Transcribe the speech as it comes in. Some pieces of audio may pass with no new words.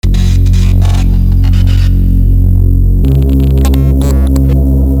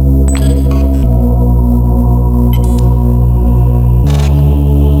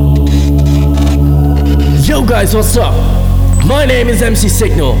guys, what's up? My name is MC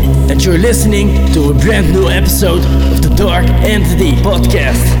Siqnal, and you're listening to a brand new episode of the Dark Entity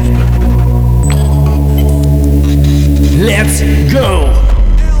podcast. Let's go!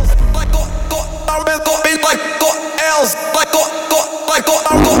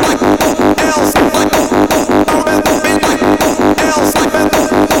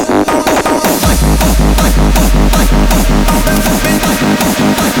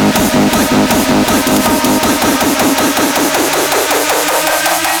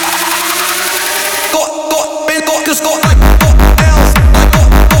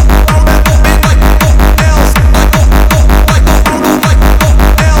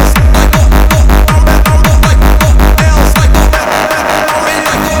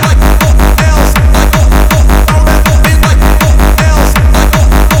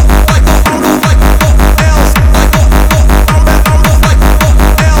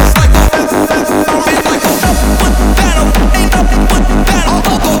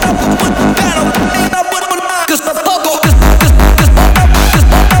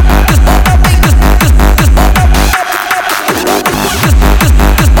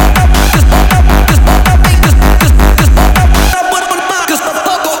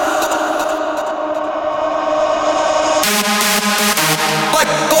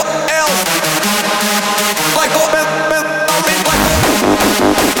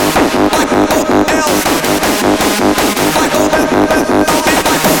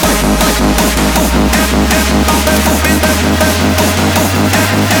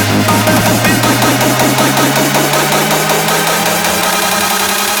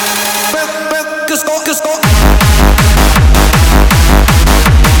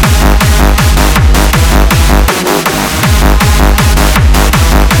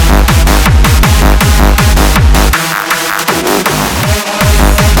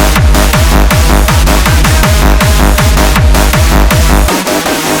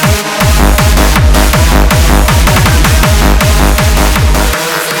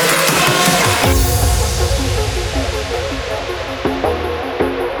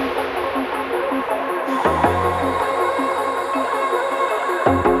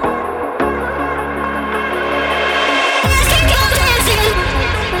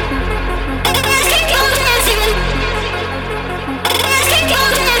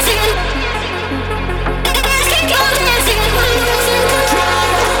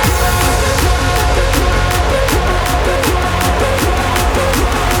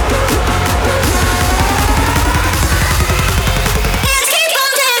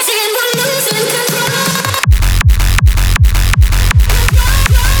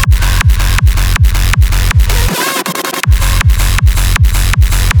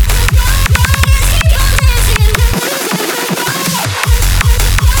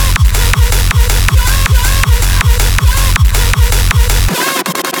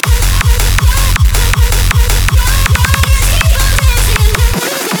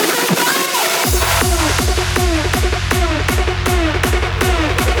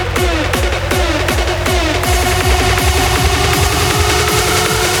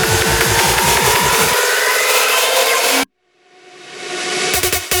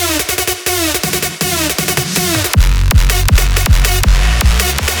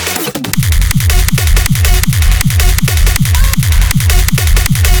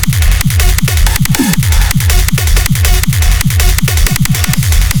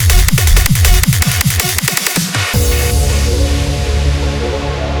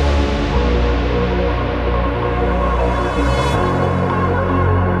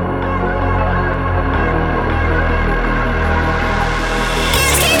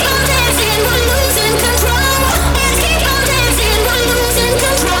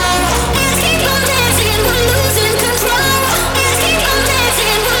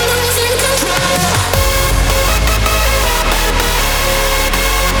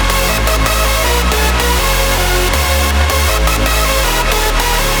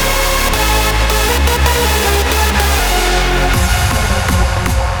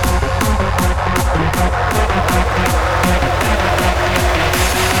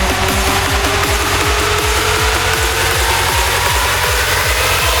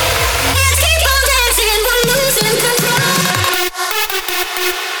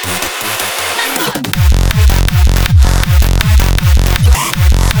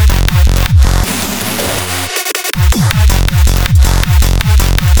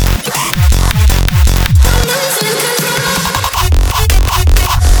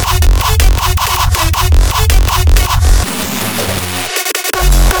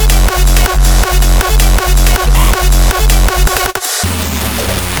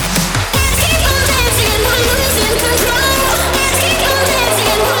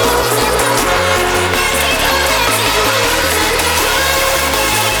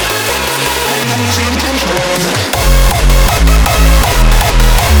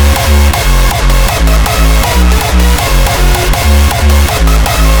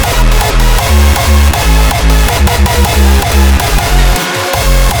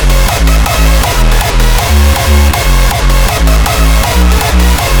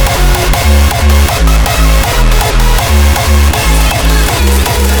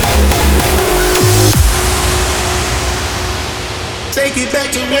 it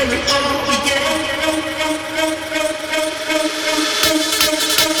back to where it all began.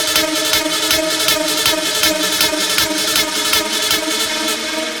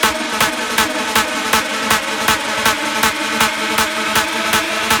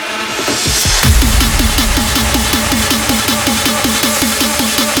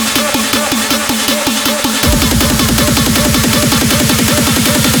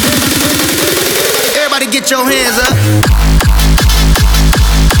 Everybody get your hands up.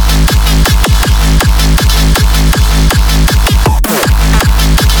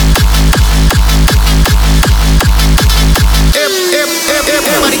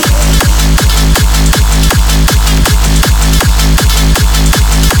 Everybody.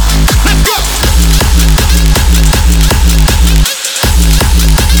 Let's go.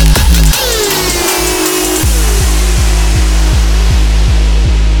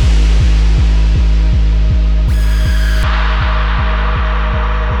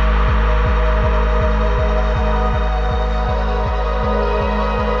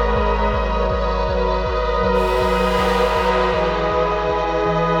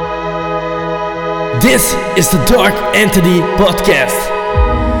 This is the Dark Entity Podcast.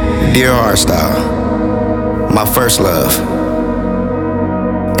 Dear Hardstyle, my first love,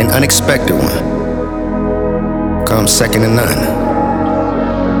 an unexpected one, comes second to none.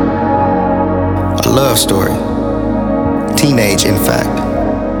 A love story, teenage in fact.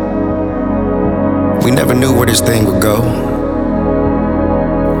 We never knew where this thing would go.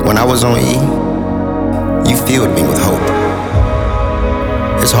 When I was on E, you filled me with hope.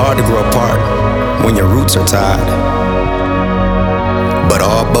 It's hard to grow apart when your roots are tied, but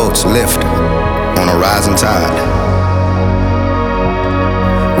all boats lift on a rising tide.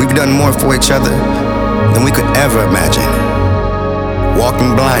 We've done more for each other than we could ever imagine.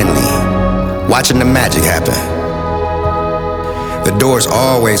 Walking blindly, watching the magic happen. The door's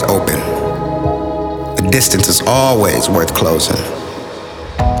always open. The distance is always worth closing.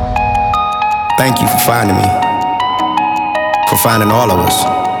 Thank you for finding me, for finding all of us.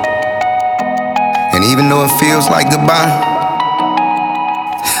 And even though it feels like goodbye,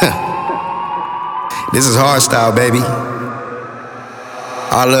 this is Hardstyle, baby.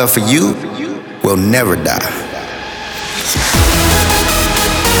 Our love for you will never die.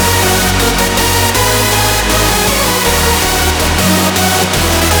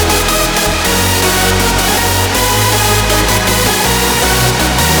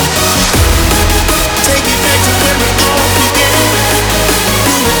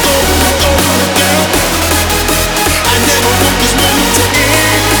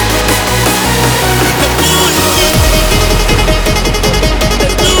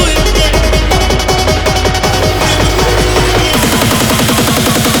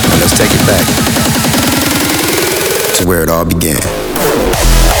 Take it back to where it all began.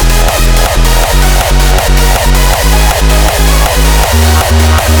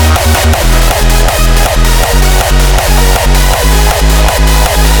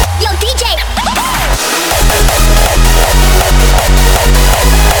 Yo, DJ!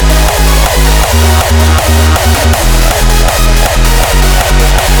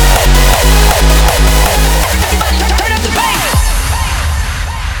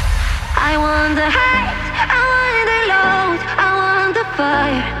 I want the highs, I want the lows, I want the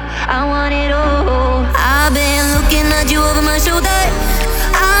fire, I want it all. I've been looking at you over my shoulder.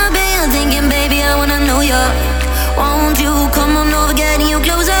 I've been thinking, baby, I wanna know you. Won't you come on over, getting you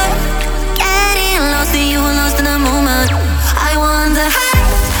closer? Getting lost in you, lost in the moment. I want the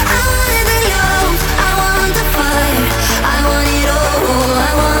highs, I want the lows, I want the fire, I want it all.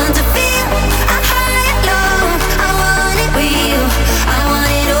 I want to feel a high and low, I want it real, I want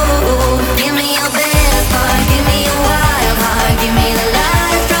it all. Give me your best part, give me your wild heart, give me the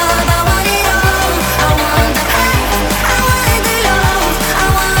last drop. I want it all. I want the high, I want the low,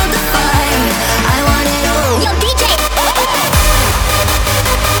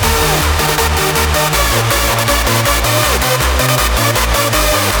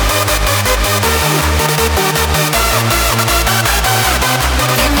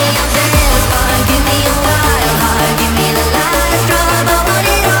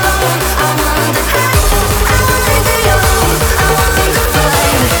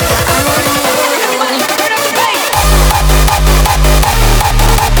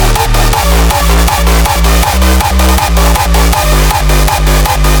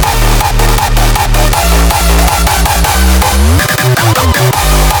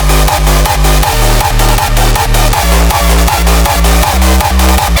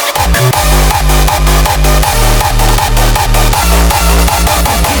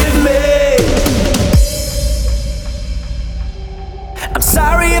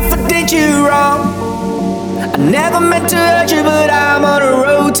 never meant to hurt you, but I'm on a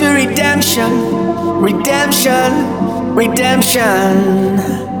road to redemption. Redemption, redemption.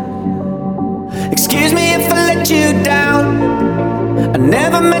 Excuse me if I let you down. I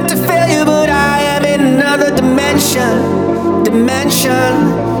never meant to fail you, but I am in another dimension.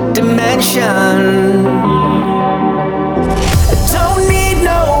 Dimension, dimension. I don't need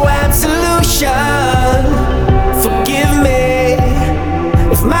no absolution. Forgive me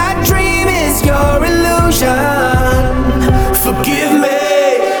if my dream is your illusion. Forgive me.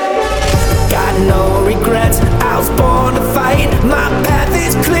 Got no regrets, I was born to fight. My path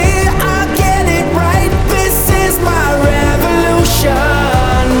is clear, I'll get it right. This is my revolution.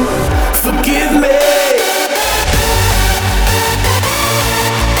 Forgive me.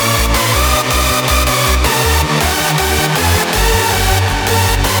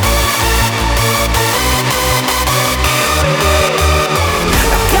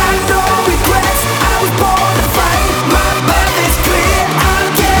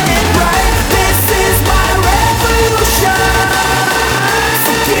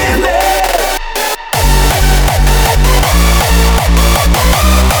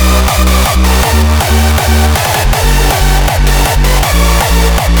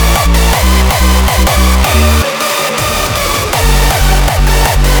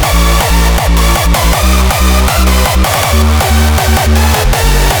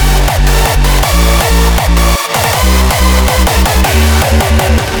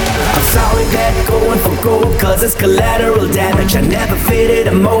 Cause it's collateral damage. I never fitted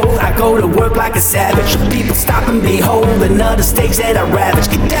a mold. I go to work like a savage. People stop and behold another stage that I ravage.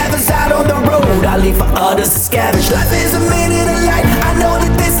 Cadavers out on the road, I leave for others to scavenge. Life is a minute of light, I know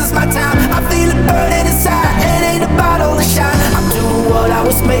that this is my time. I feel it burning inside, it ain't about all the shine. I'm doing what I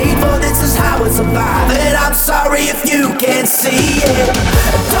was made for, this is how I survive. And I'm sorry if you can't see it.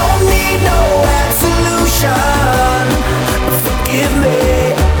 I don't need no absolution. Forgive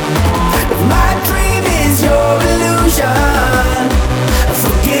me. My dream is your illusion.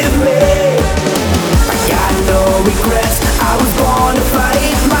 Forgive me. I got no regrets, I was born to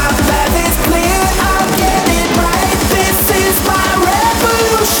fight. My path is clear, I'll get it right. This is my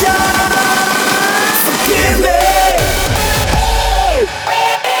revolution. Forgive me.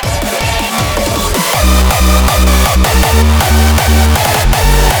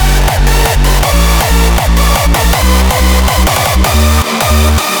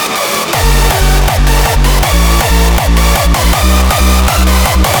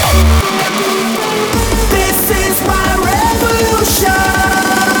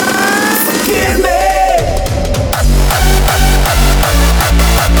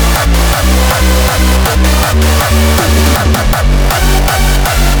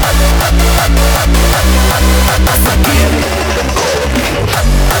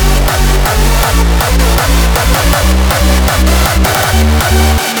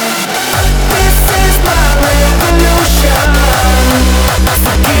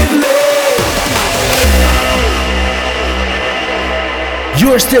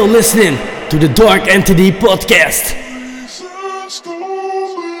 You're still listening to the Dark Entity Podcast.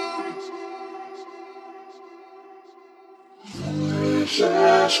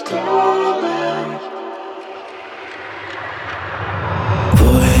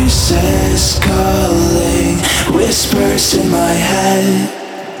 Voices calling, whispers in my head.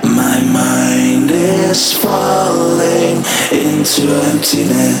 My mind is falling into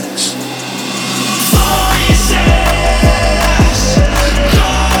emptiness. Voices.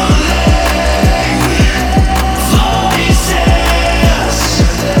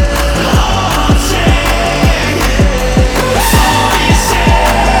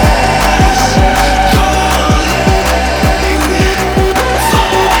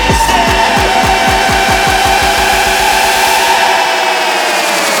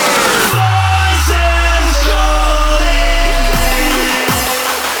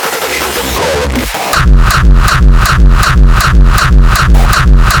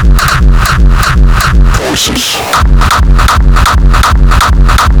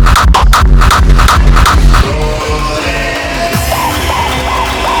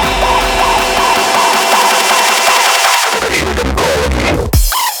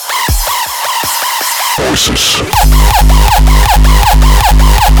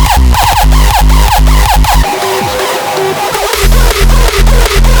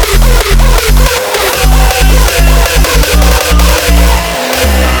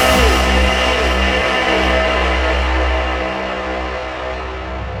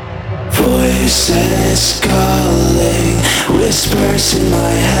 Voices calling, whispers in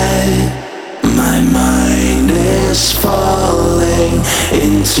my head. My mind is falling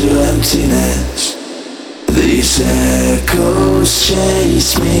into emptiness. The These echoes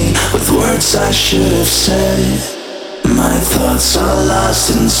chase me with words I should have said. My thoughts are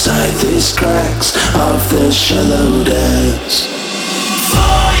lost inside these cracks of the shallow depths.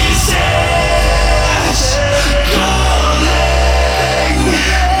 Voices calling,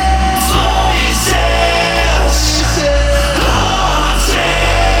 voices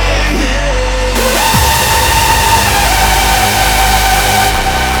haunting.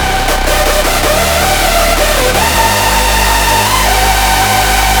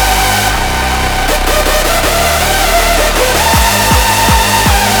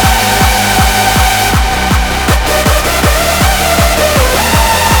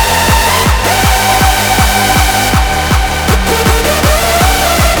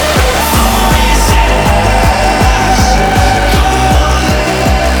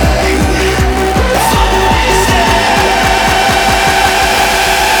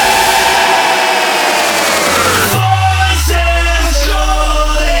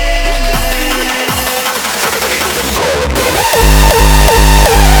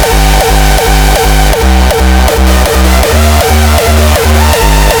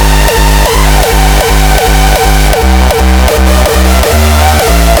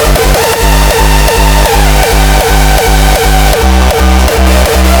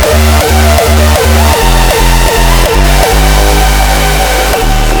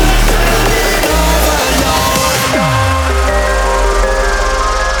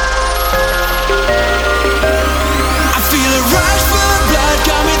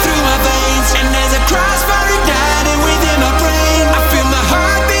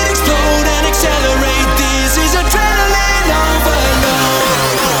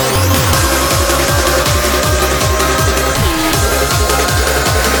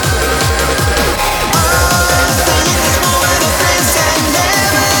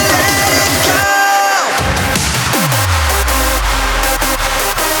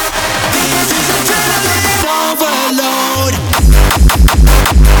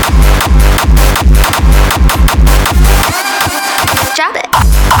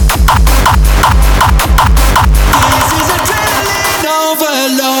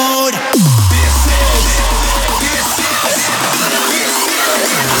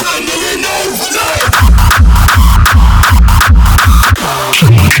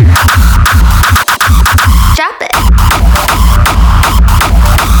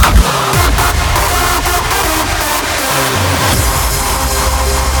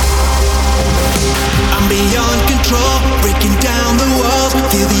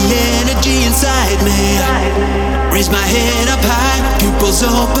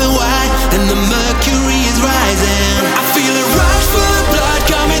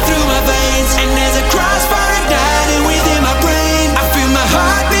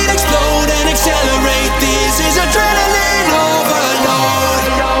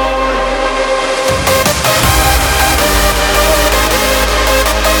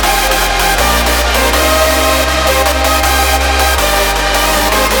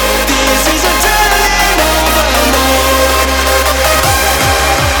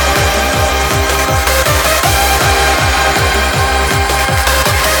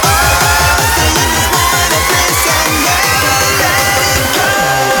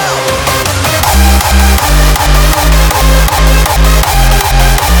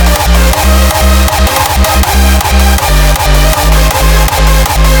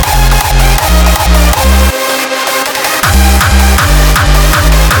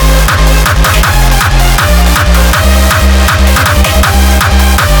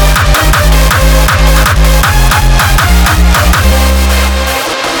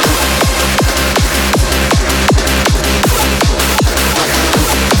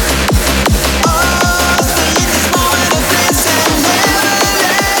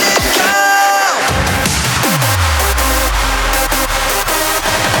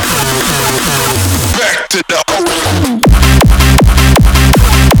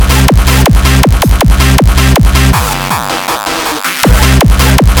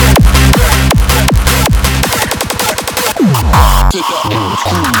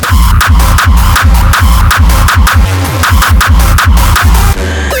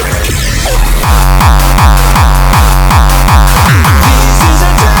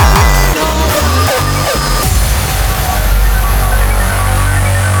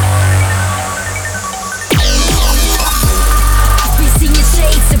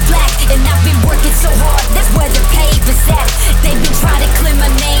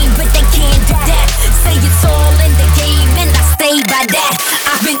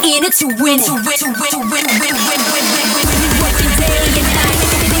 to win, to win, to win, to win, win, win, win, win, win. Working day and night,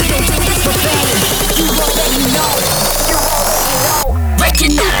 we don't do this for fame. You already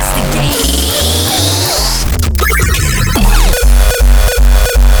Recognize the game.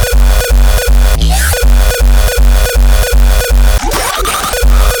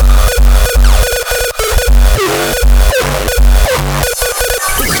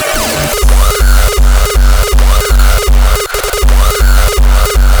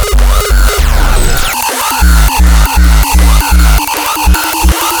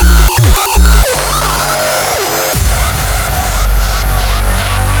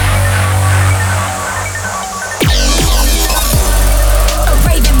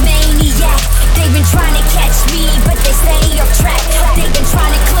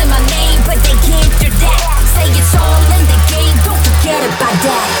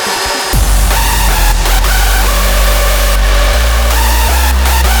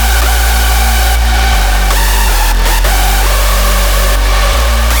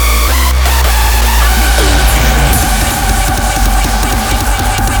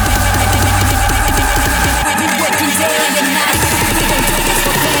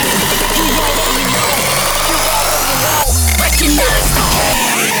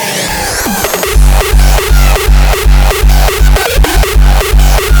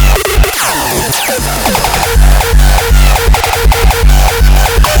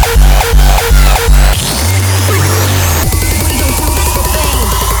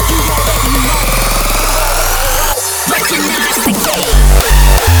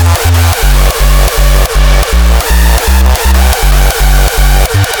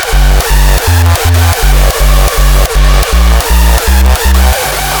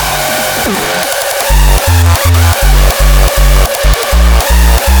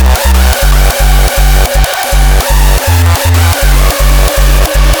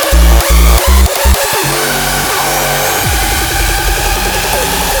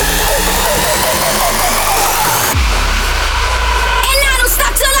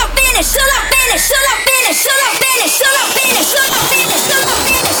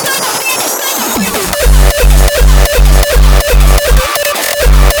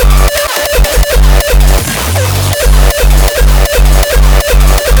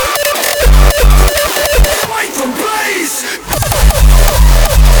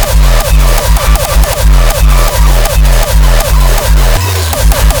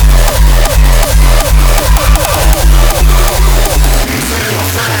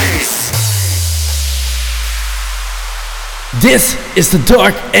 This is the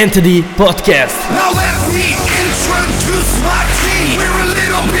Dark Entity Podcast. Now let me introduce my team. We're a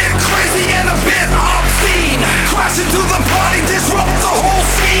little bit crazy and a bit obscene. Crash into the party, disrupt the whole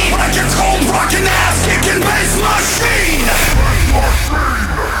scene. Like a cold rockin' ass kicking bass machine.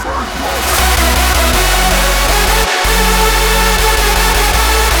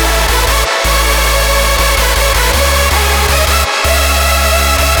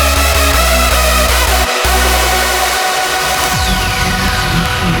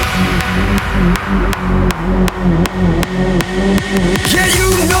 Yeah, you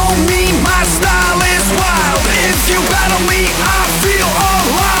know me, my style is wild. If you battle me, I feel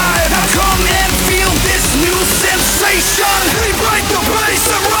alive. Now come and feel this new sensation. We break the bass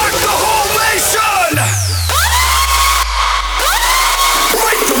and rock the whole nation.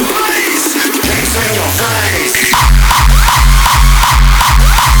 Break the bass, kicks in your face.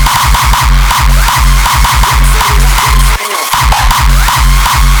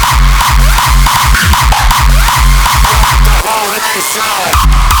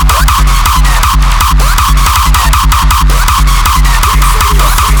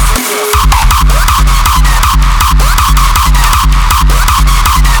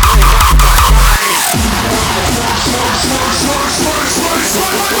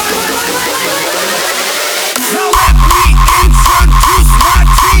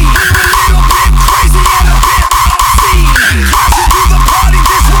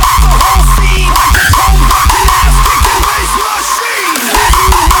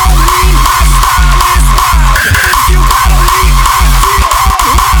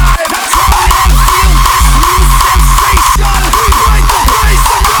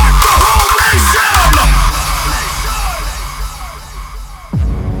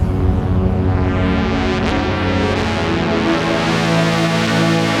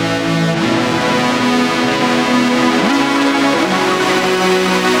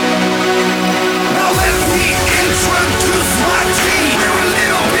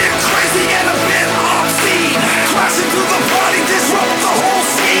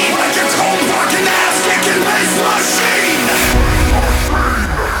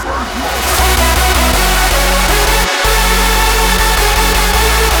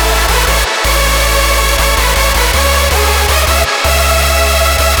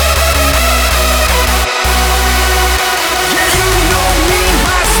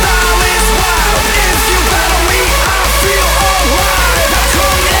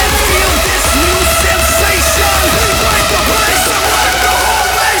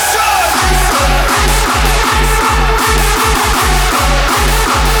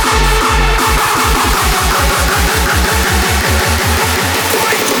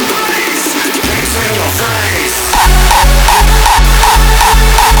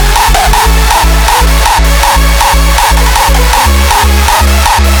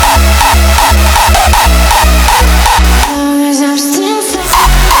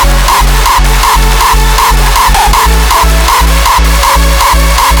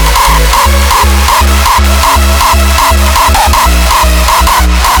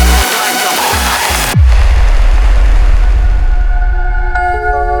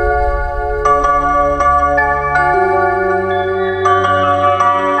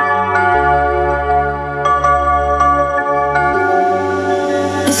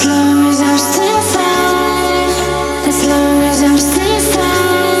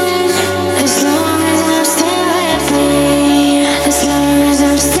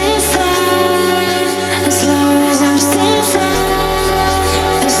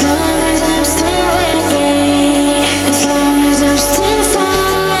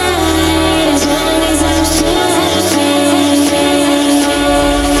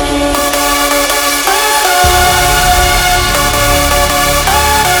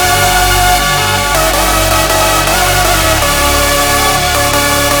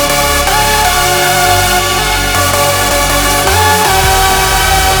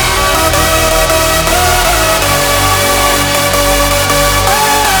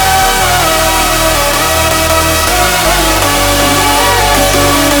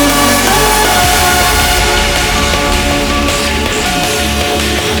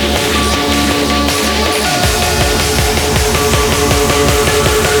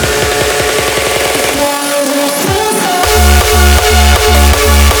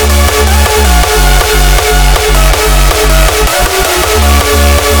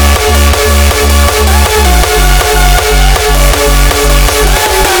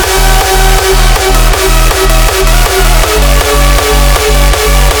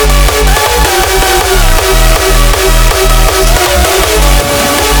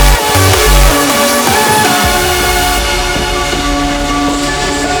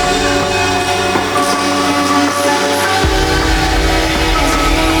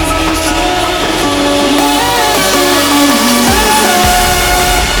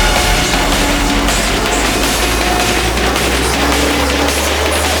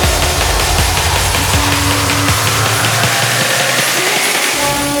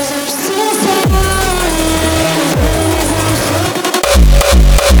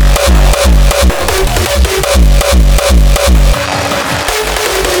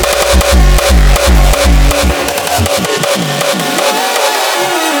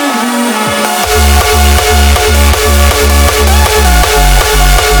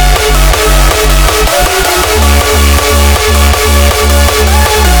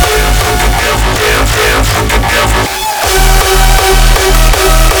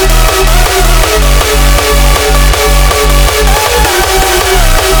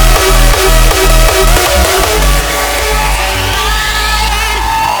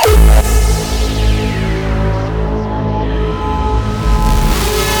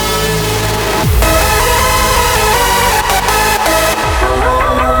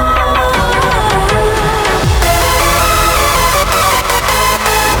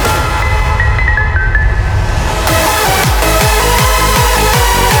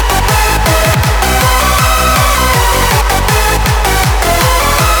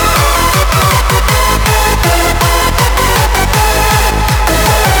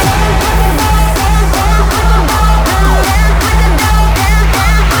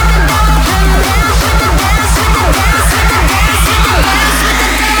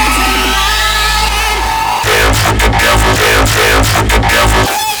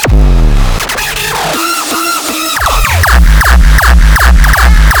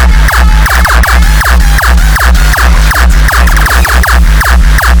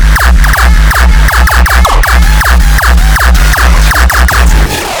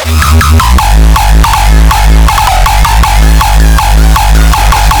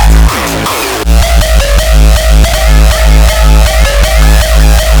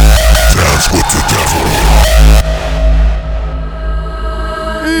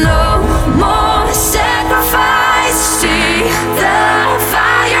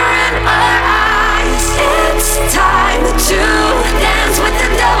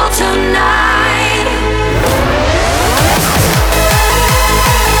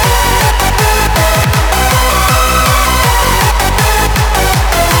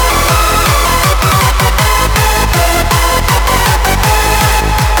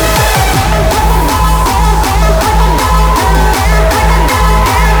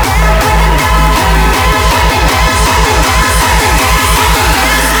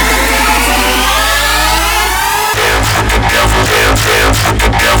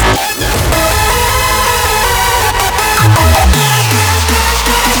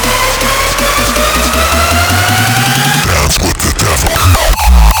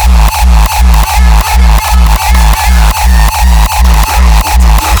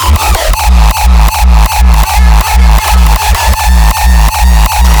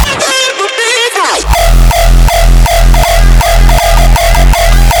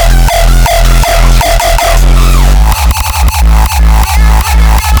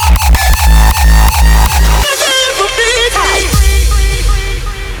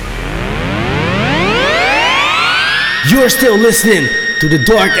 You're still listening to the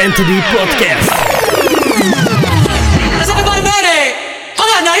Dark Entity Podcast. Is everybody ready?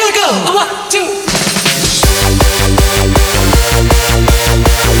 Hold on, now here we go. 1, 2.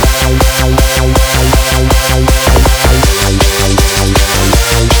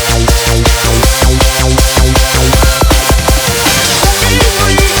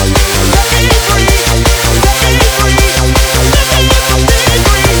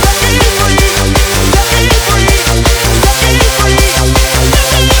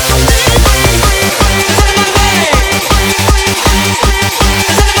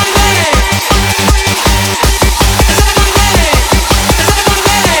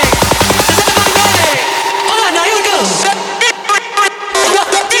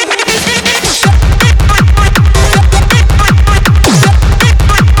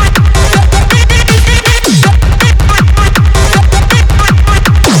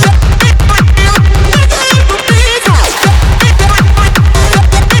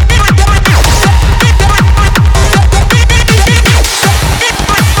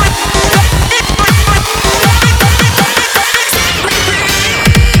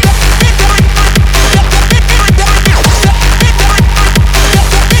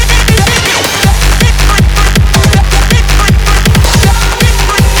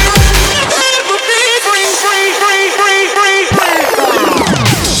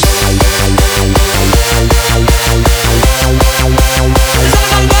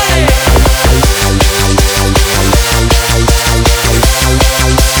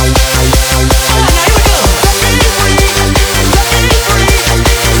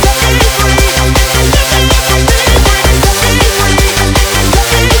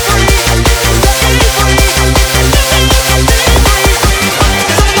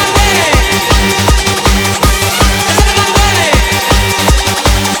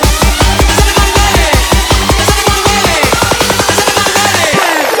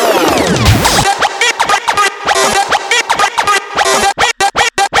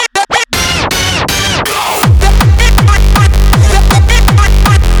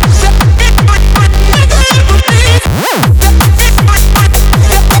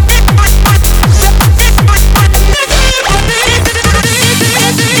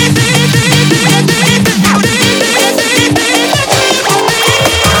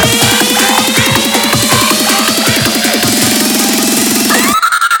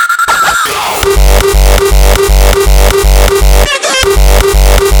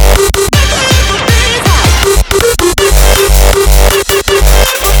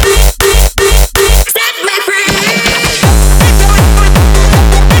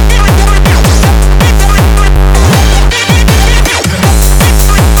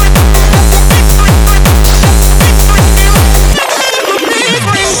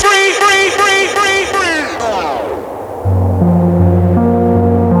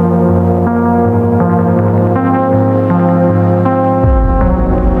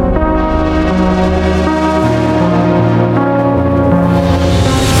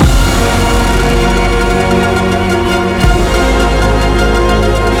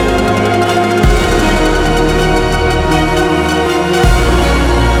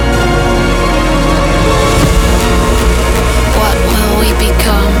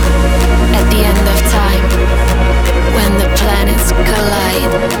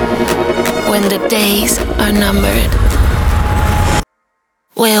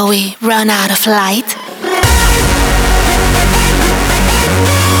 Will we run out of light?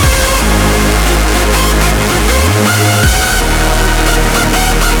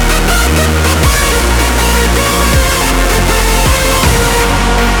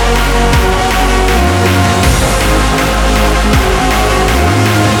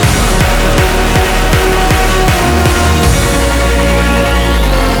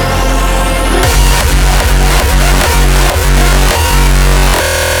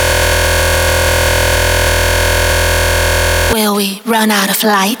 Will we run out of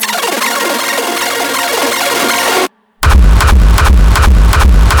light?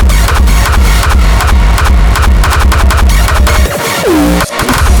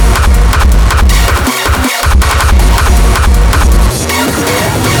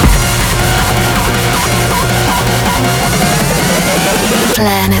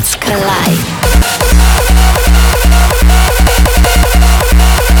 Planets collide.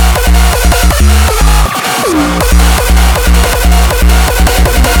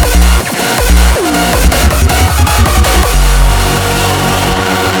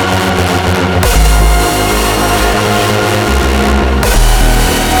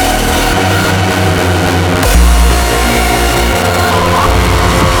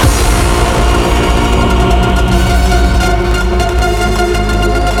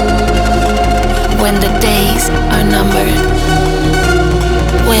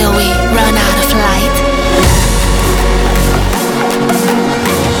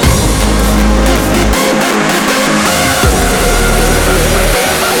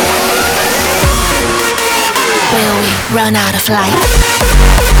 run out of light.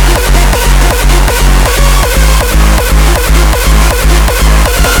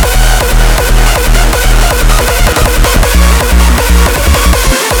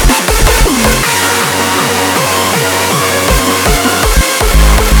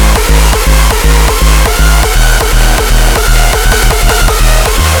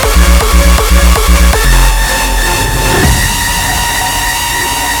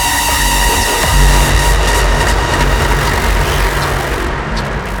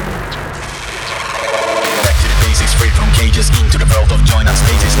 Into the world of joint and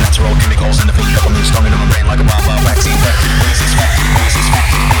stages, natural chemicals and the thing that comes strong in my brain like a wild vaccine.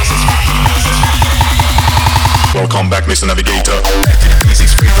 Welcome back, Mr. Navigator. Back to the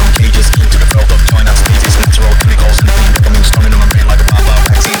basics, free from cages. Into the world of joint and stages, natural chemicals and the thing that comes strong in my brain like a wild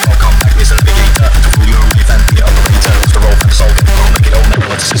vaccine. Welcome back, Mr. Navigator. To fool your relief and be the operator. Who's the role for the soul? Make it all, never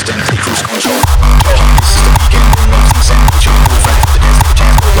let the system take cruise control. This is the weekend, we're on season. With your cool friend, the dance, the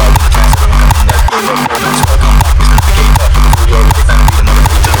chance, go wild in the trance. Everyone in that game of moments. Welcome back, Mr. Navigator. Your life and be another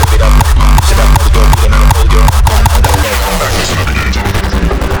creature. Look it up, sit up, let it go, be another hold your own command. Welcome back, Mr. Navigator.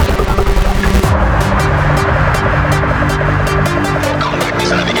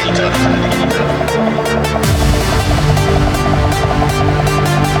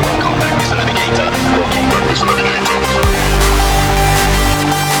 Welcome back, Mr. Navigator. Welcome back, Mr. Navigator.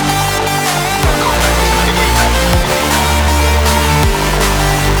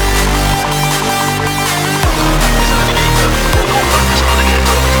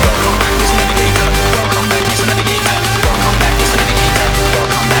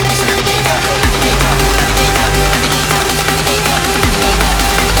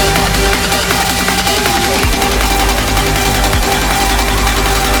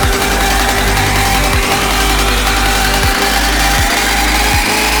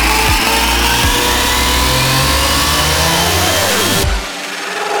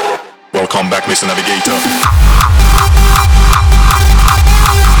 Welcome back, Mr. Navigator.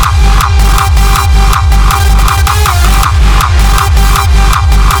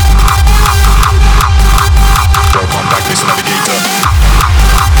 Welcome back, Mr. Navigator.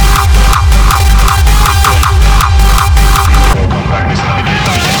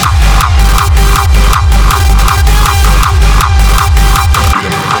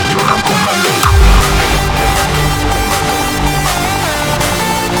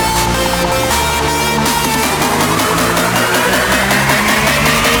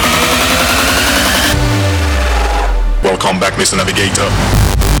 Welcome back, Mr. Navigator.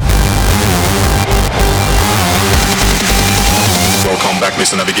 Welcome back,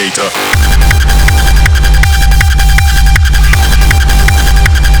 Mr. Navigator.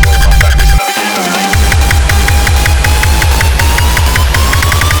 Welcome back, Mr. Navigator.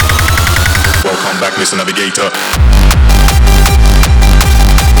 Welcome back, Mr. Navigator.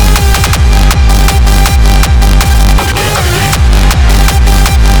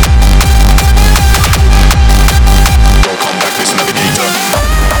 Welcome back, Mr. Navigator.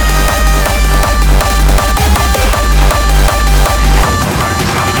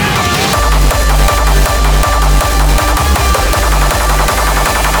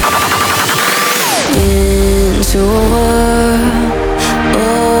 Into a world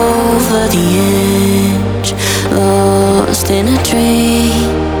over the edge, lost in a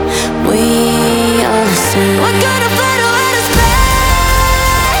dream. We are the same. We're gonna fly to outer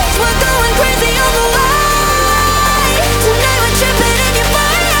space. We're going crazy on the way. Tonight we're tripping in your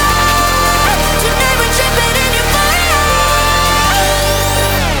fire. Tonight we're tripping in your fire.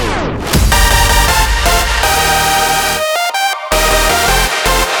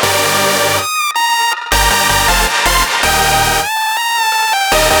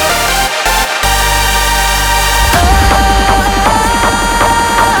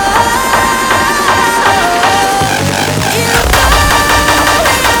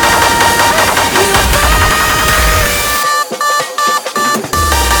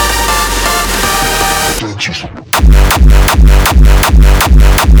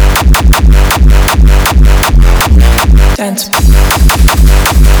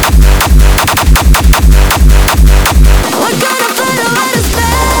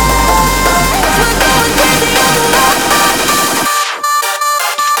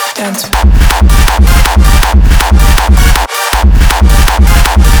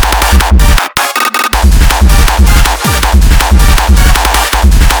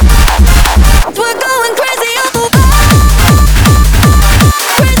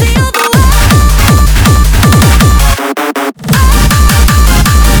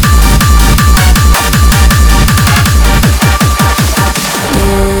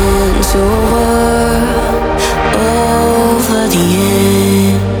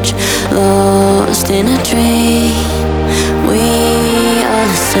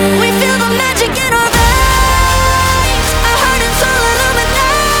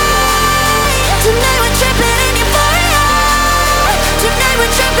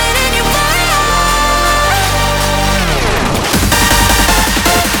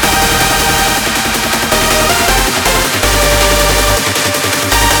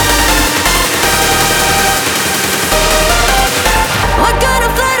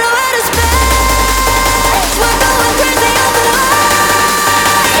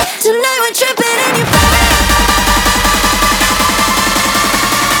 you're tripping and you're falling.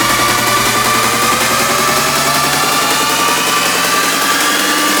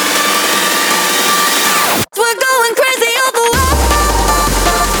 We're going crazy all the way.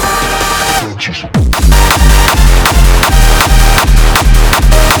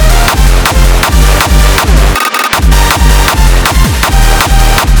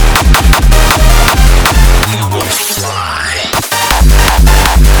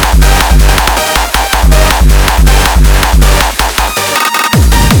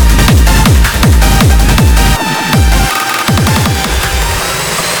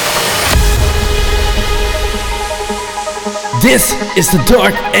 This is the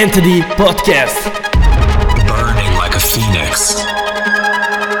Dark Entity Podcast. Burning like a phoenix,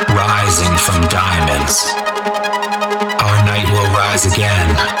 rising from diamonds. Our night will rise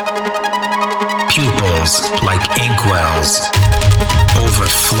again. Pupils like inkwells,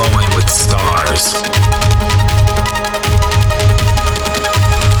 overflowing with stars.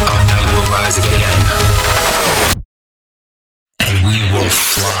 Our night will rise again, and we will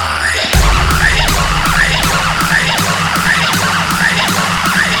fly.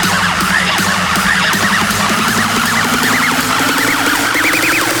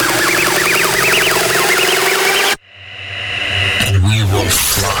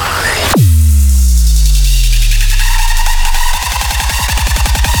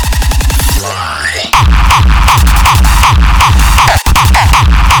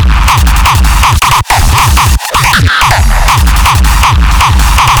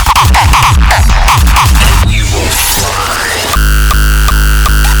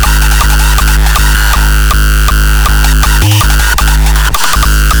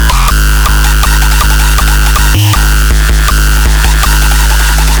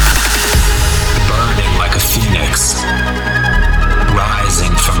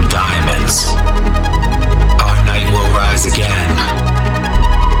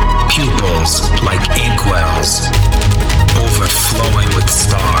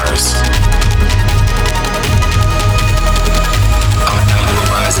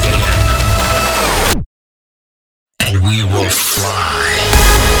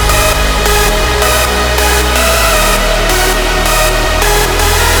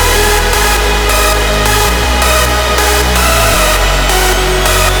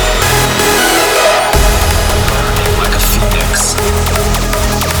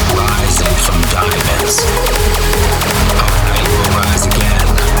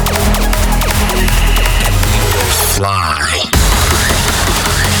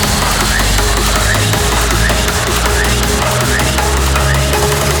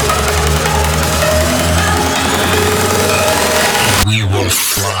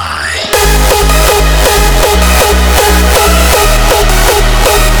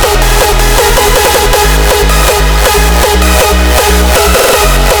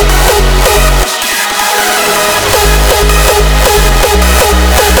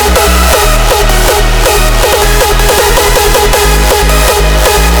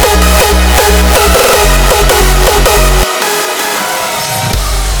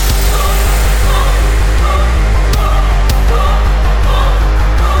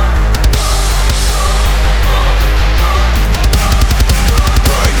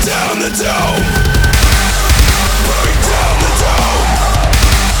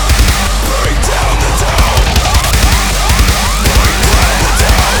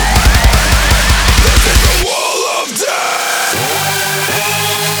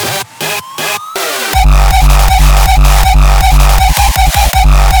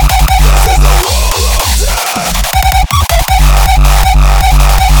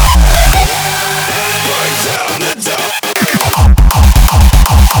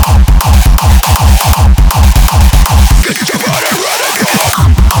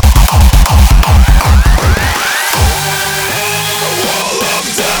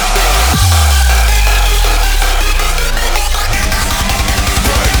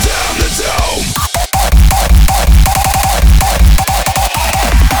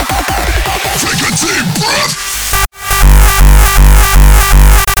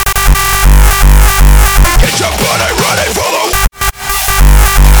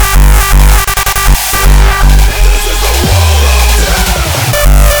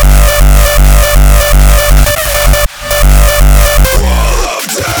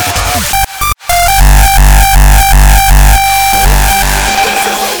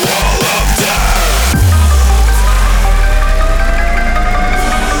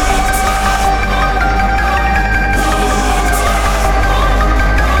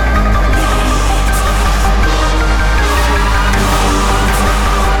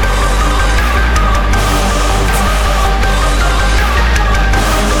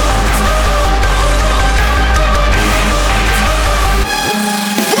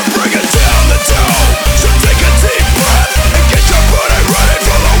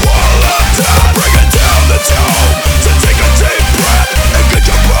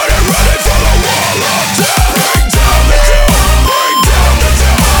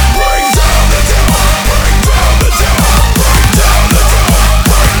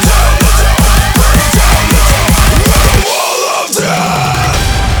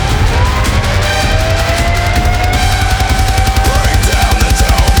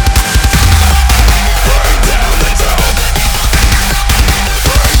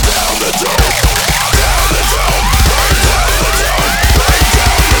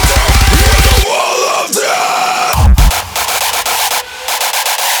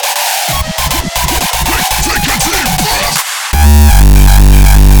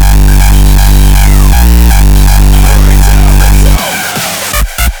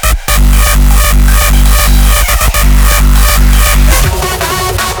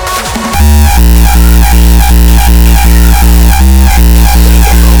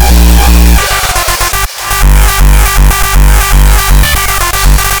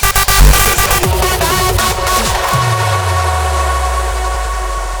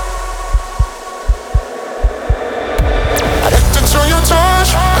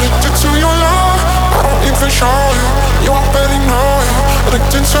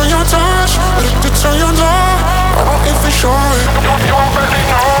 addicted to your touch, addicted to your love. I want it for sure. You already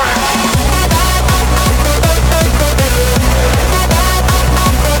know it.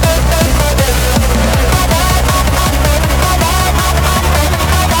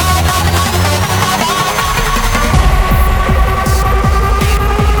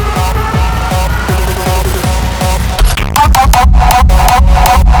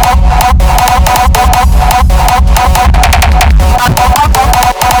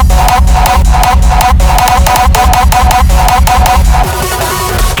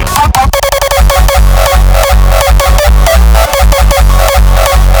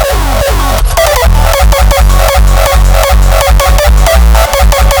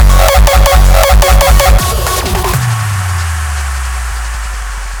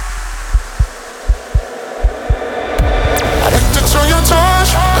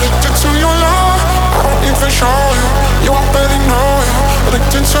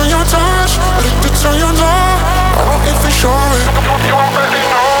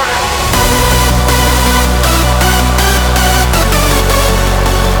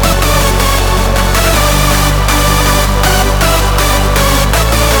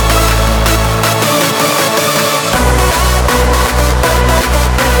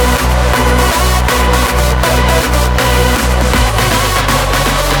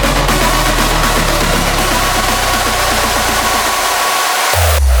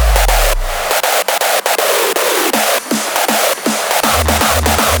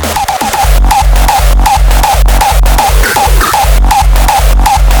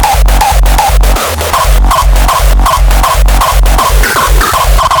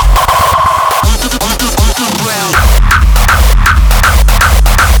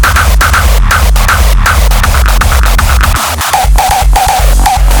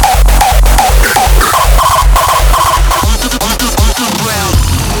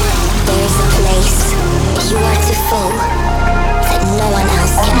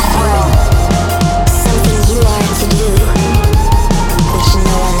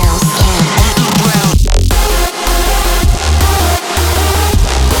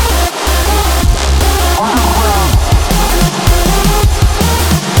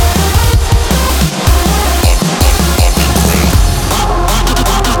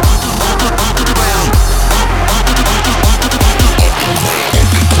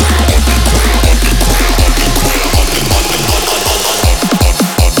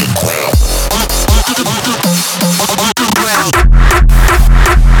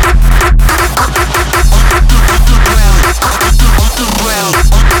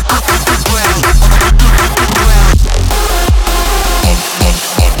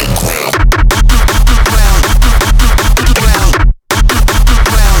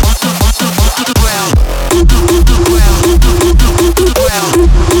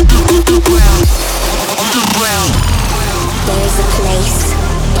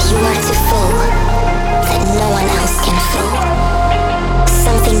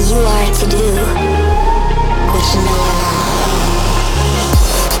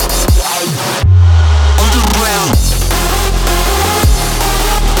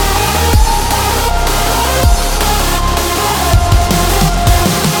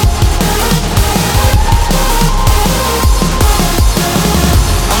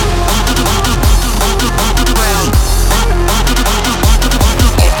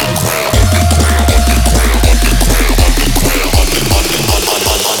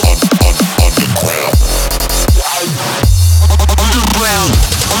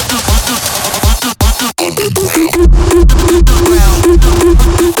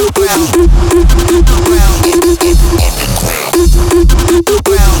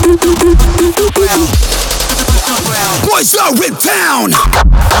 Boys are in town.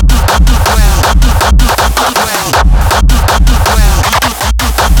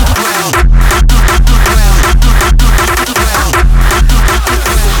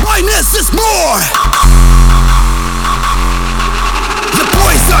 Minus is more. The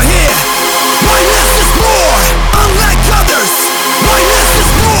boys are here. Minus is more. Unlike others. Minus is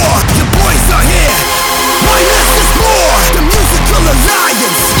more. The boys are here. Minus is more. The musical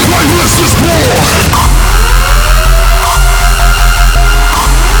alliance. Minus is more.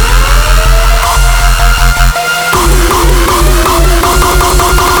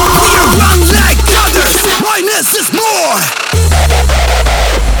 Unlike others, minus is more.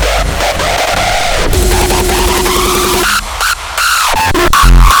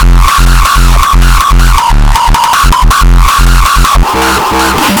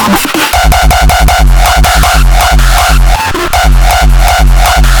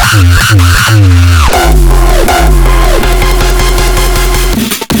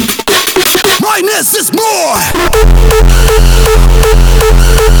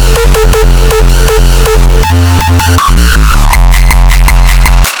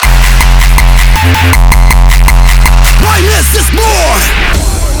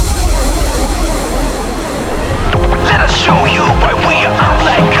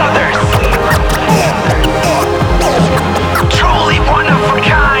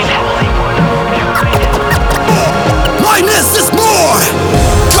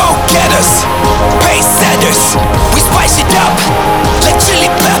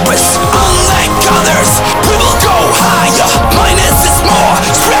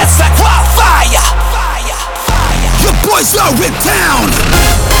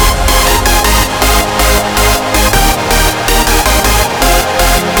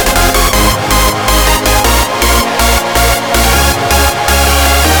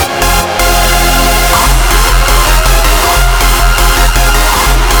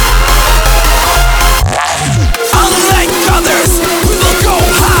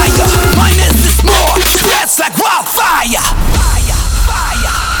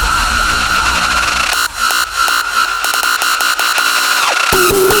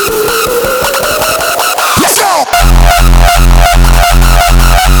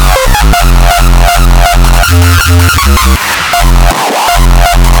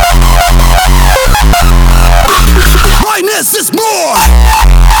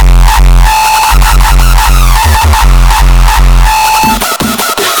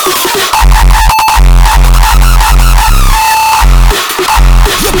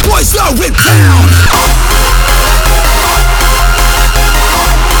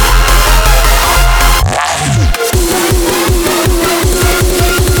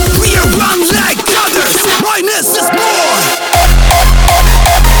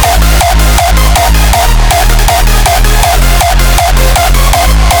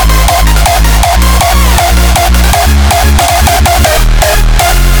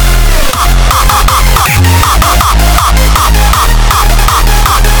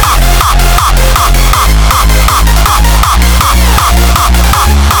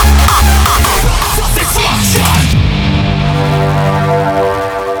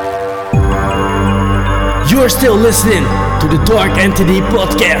 are still listening to the Dark Entity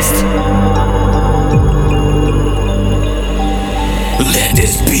Podcast. Let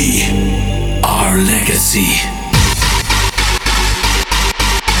this be our legacy.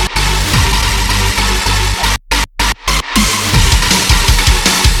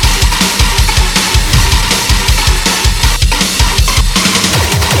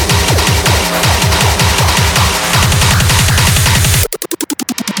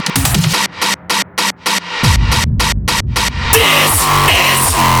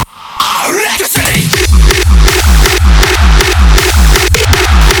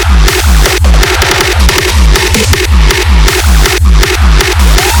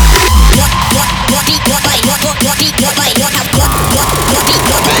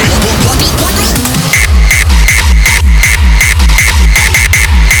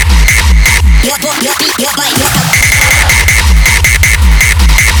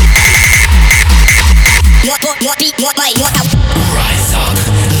 Rise up,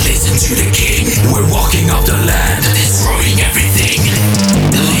 listen to the king. We're walking up the land, destroying everything.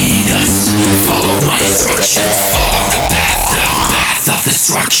 Lead us, follow my instructions. Follow the path of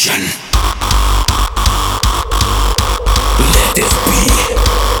destruction. Let this be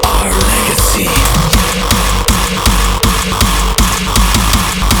our legacy.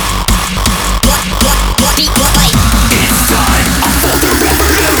 It's time for the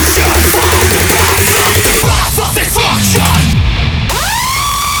revolution. Follow the path of destruction.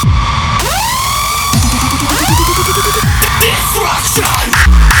 Destruction.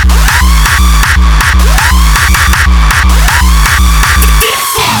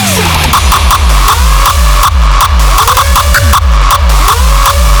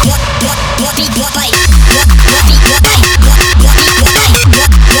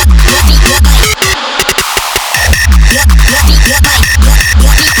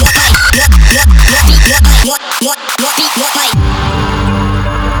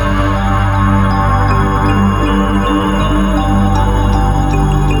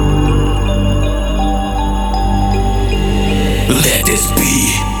 Let this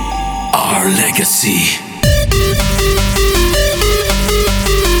be our legacy.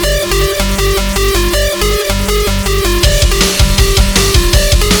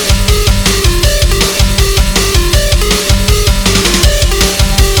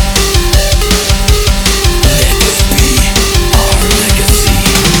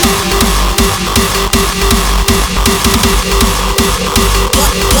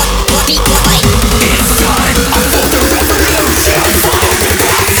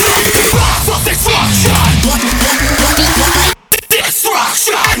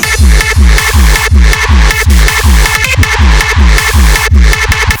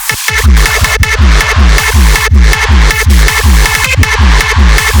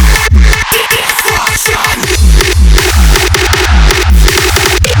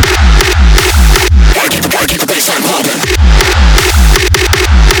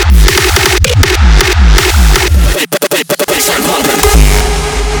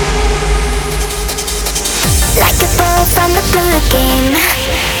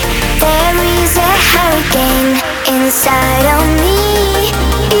 Inside of me,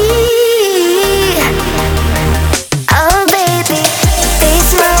 oh baby, this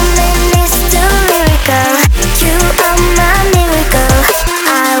moment is too lyrical. You are my miracle.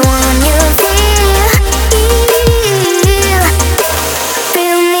 I want you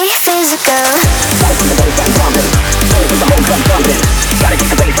feel me physical. Gotta get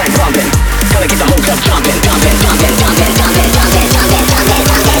the baseline pumping. Gotta get the whole club jumping, jumping, jumping, jumping, jumping, jumping, jumping,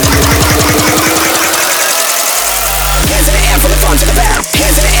 jumping, jumping, jumping. Hands in the air for the fun.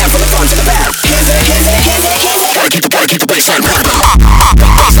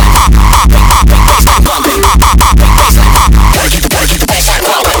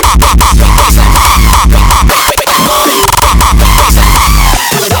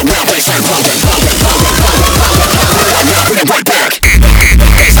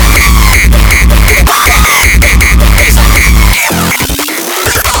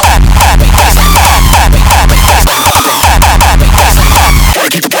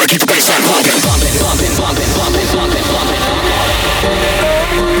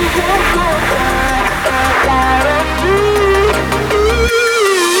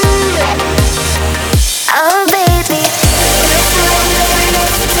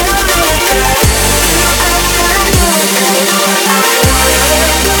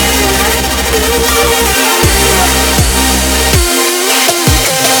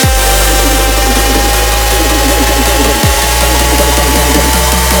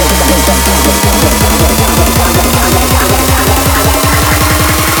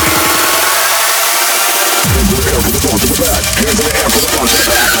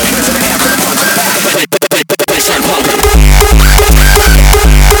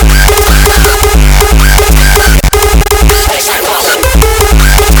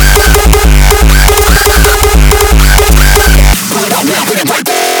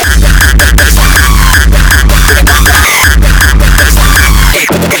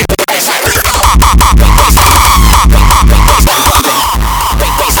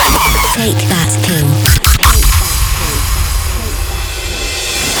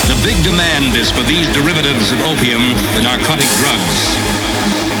 big demand is for these derivatives of opium, the narcotic drugs.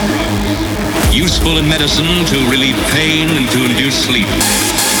 Useful in medicine to relieve pain and to induce sleep.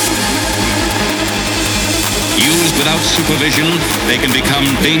 Used without supervision, they can become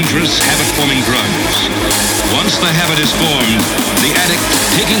dangerous habit-forming drugs. Once the habit is formed, the addict,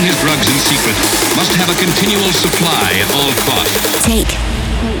 taking his drugs in secret, must have a continual supply at all costs. Take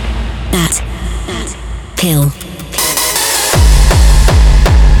that pill.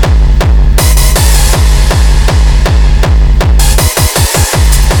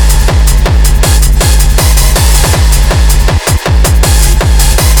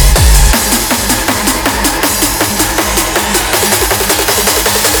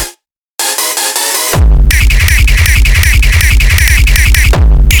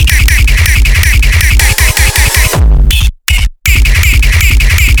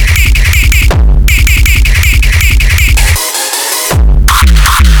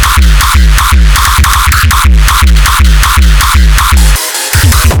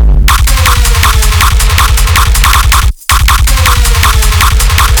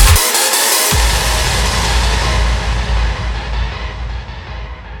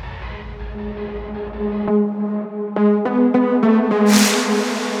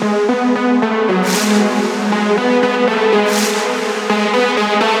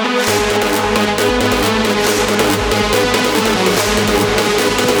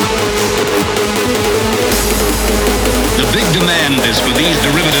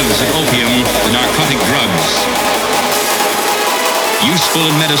 Useful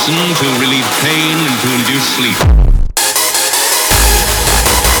in medicine to relieve pain and to induce sleep.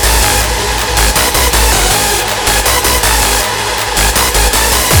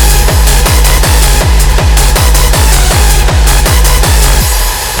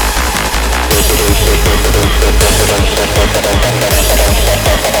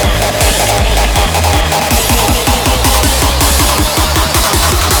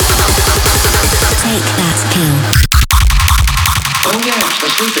 Take that pill. Oh yes, the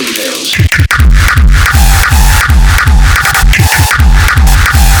sleeping pills.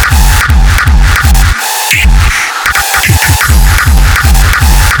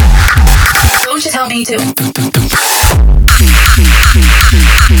 Don't you tell me to.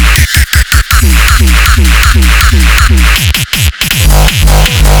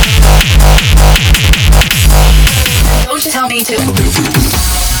 Don't you tell me to.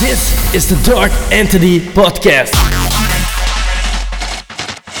 This is the Dark Entity Podcast.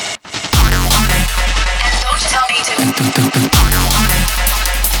 Don't you tell me to.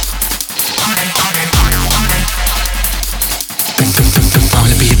 Don't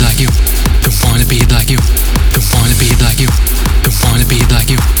wanna be like you. Don't wanna be like you. Don't wanna be like you. Don't wanna be like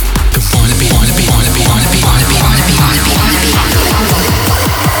you. Don't wanna be.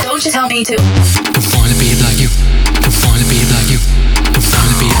 Don't you tell me to. Don't wanna be like you. Don't wanna be like you. Don't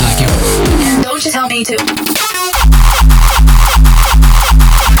wanna be like you. And don't you tell me to.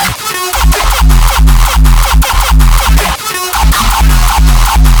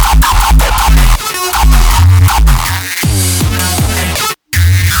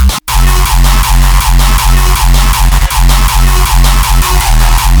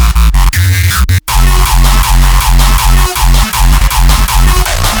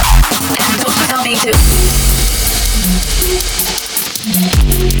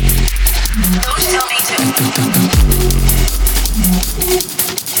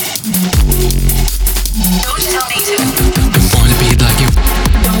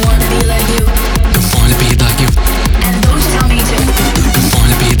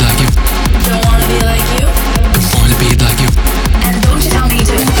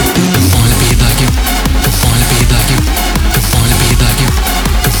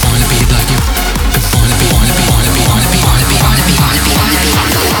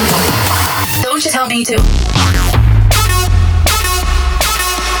 Me too.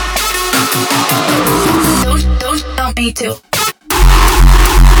 Don't tell me to.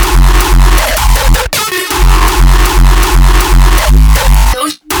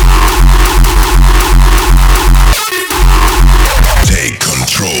 Take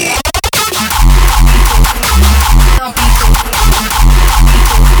control.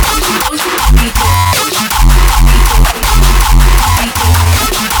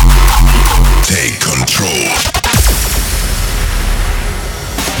 Take control.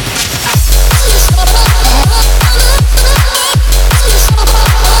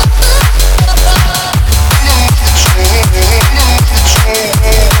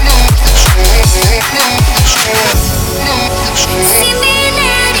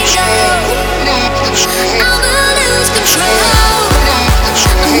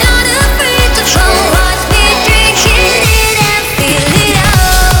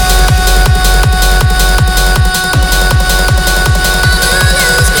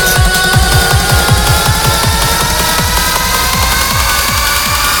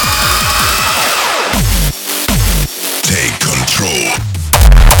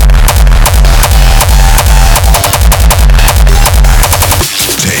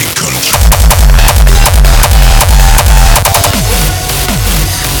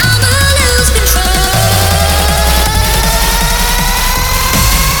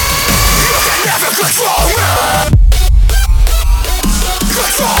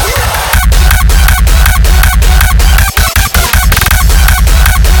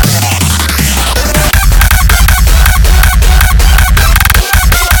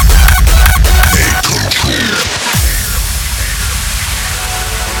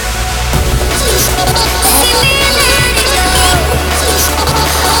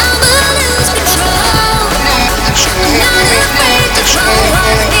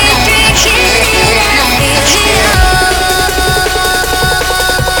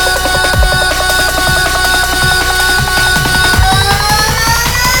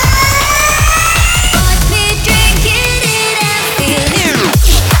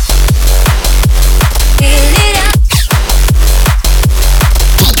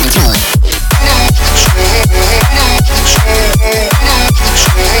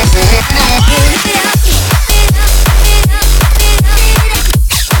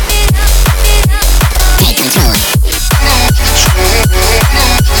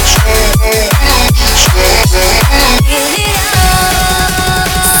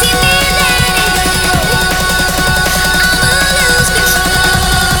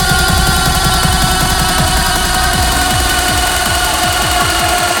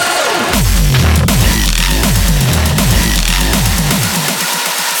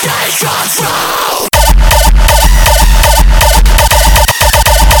 control.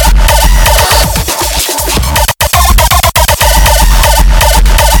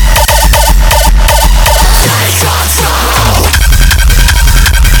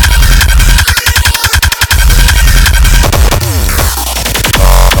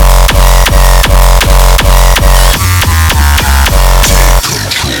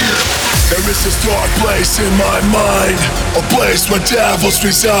 In my mind, a place where devils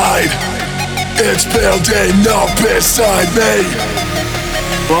reside. It's building up beside me.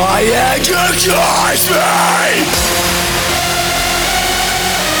 My anger drives me.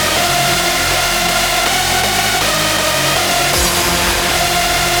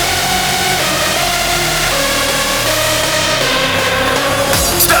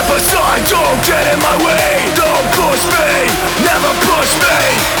 Step aside, don't get in my way. Don't push me, never push me.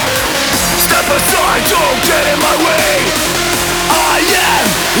 Step aside, don't get in my way. I am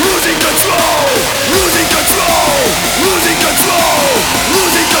losing control, losing control, losing control,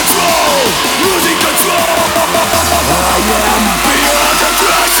 losing control, losing control. I am beyond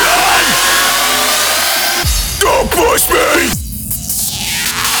attraction. Don't push me.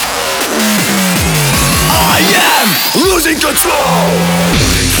 I am losing control.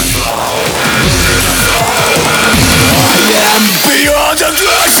 I am beyond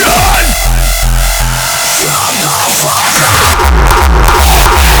attraction.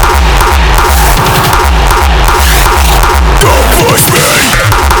 Don't push me!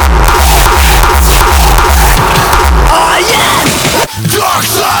 I am dark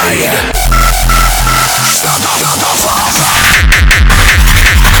side!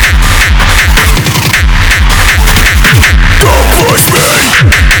 Don't push me!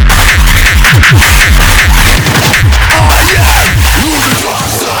 I am the dark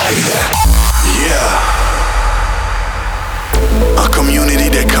side! Yeah. A community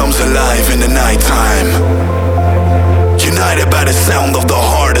that comes alive in the nighttime, united by the sound of the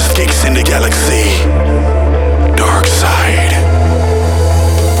hardest kicks in the galaxy. Dark side.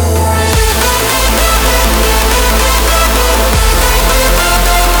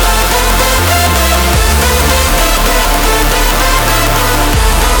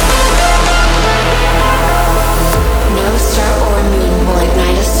 No star or moon will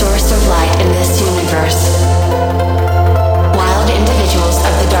ignite a source of light in this universe. Wild individuals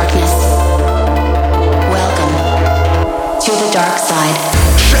of the darkness, welcome to the dark side.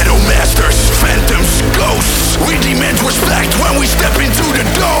 Shadow masters, phantoms, ghosts. We demand respect when we step into the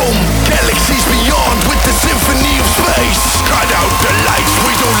dome. Galaxies beyond with the symphony of space. Cut out the lights,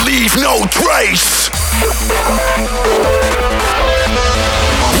 we don't leave no trace.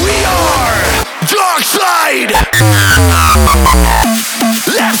 We are dark side.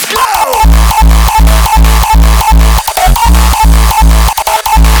 Let's go.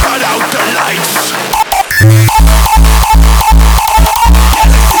 Cut out the lights.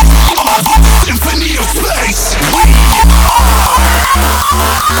 Galaxies beyond with the symphony of space. We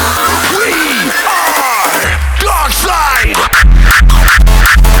are dark side.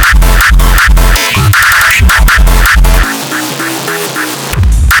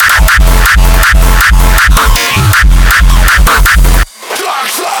 Dark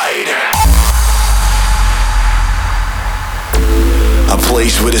side. A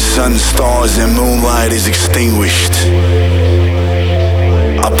place where the sun, stars, and moonlight is extinguished.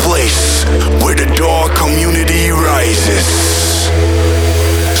 A place where the dark community rises.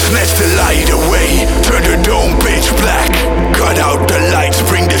 Snatch the light away, turn the dome pitch black. Cut out the lights,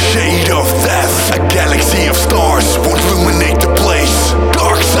 bring the shade of death. A galaxy of stars won't illuminate the place.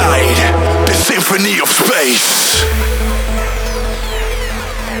 Dark side, the symphony of space.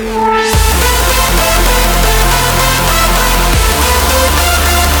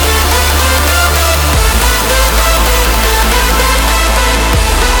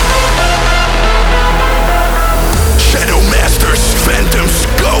 Shadow masters, phantoms,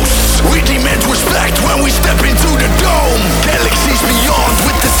 ghosts. We demand respect when we step into the dome. Galaxies beyond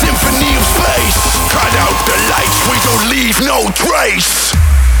with the symphony of space. Cut out the lights, we don't leave no trace.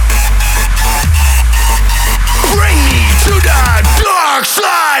 Bring me to the dark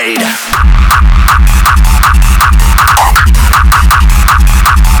side.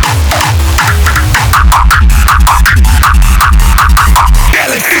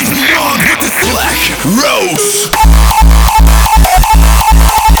 Galaxies beyond with the black rose.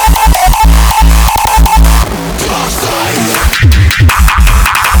 Dark side.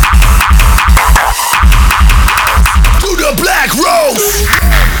 To the black rose.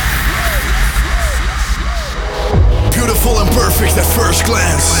 Beautiful and perfect at first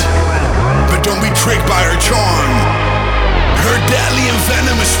glance, but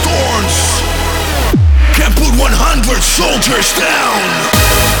foot soldiers down.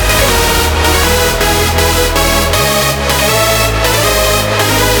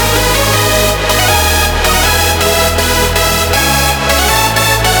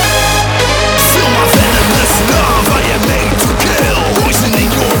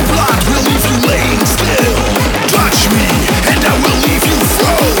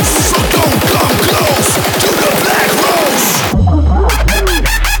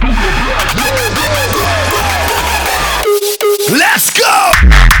 Let's go!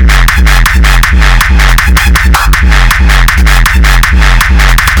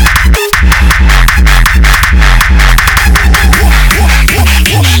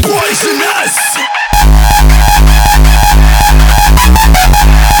 Poisonous!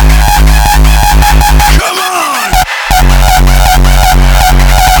 Come on!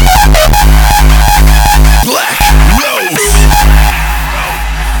 Black Rose!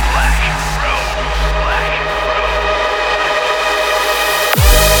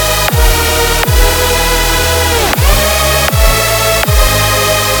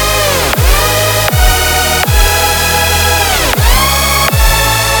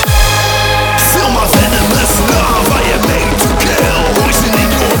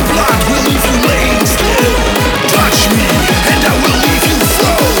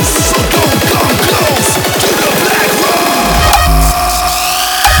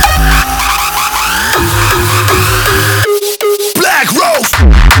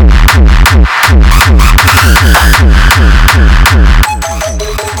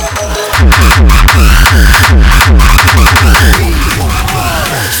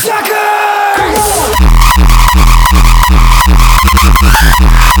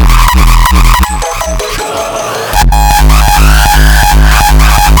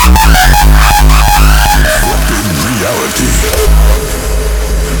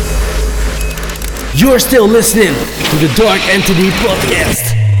 You're still listening to the Dark Entity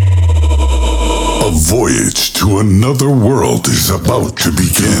Podcast. A voyage to another world is about to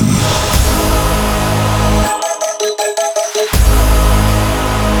begin.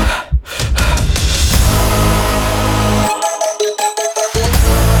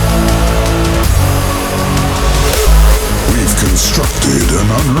 We've constructed an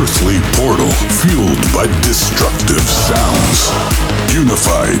unearthly portal fueled by destructive sounds.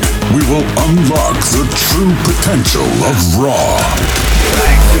 Unified, we will unlock the true potential of Raw.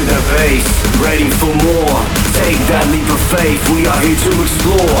 Back to the base, ready for more. Take that leap of faith, we are here to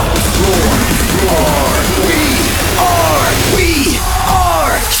explore. We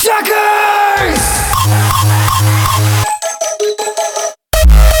are suckers!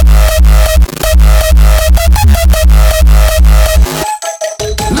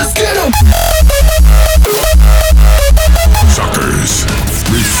 Let's get 'em! Suckers,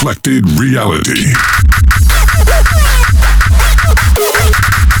 reflected reality.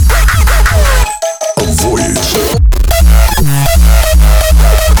 A voyage.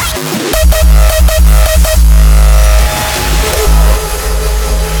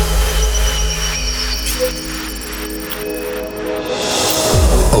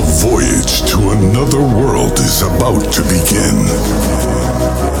 A voyage to another world is about to begin.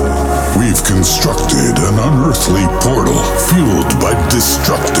 We've constructed an unearthly portal fueled by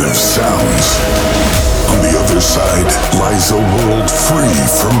destructive sounds. On the other side lies a world free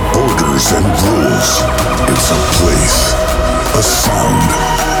from borders and rules. It's a place, a sound,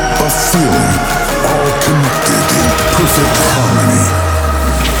 a feeling, all connected in perfect harmony.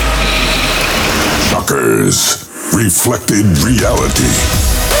 Suckers, reflected reality.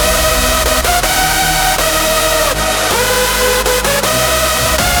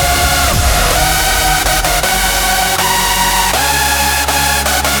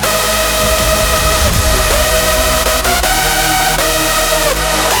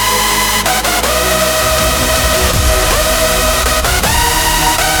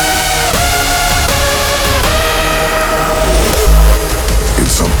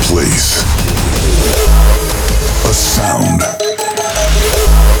 Place, a sound,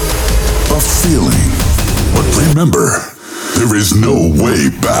 a feeling. But remember, there is no way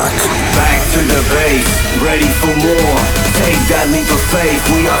back. Back to the base, ready for more. Take that leap of faith,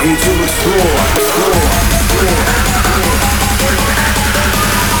 we are here to explore.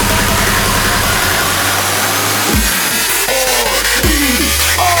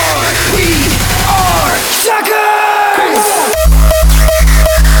 We are suckers!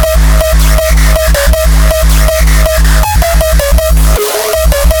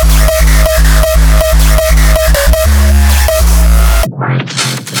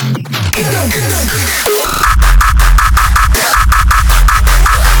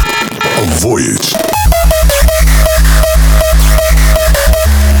 A voyage.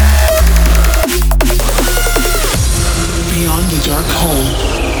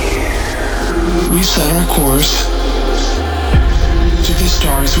 set our course to the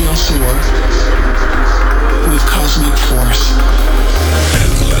stars we'll soar with cosmic force.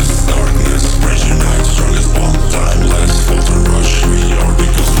 Endless darkness, raging night, strongest bond, timeless, filter rush, we are the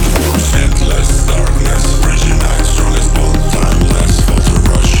cosmic force. Endless darkness, raging night, strongest bond, timeless, filter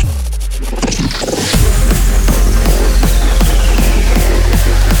rush.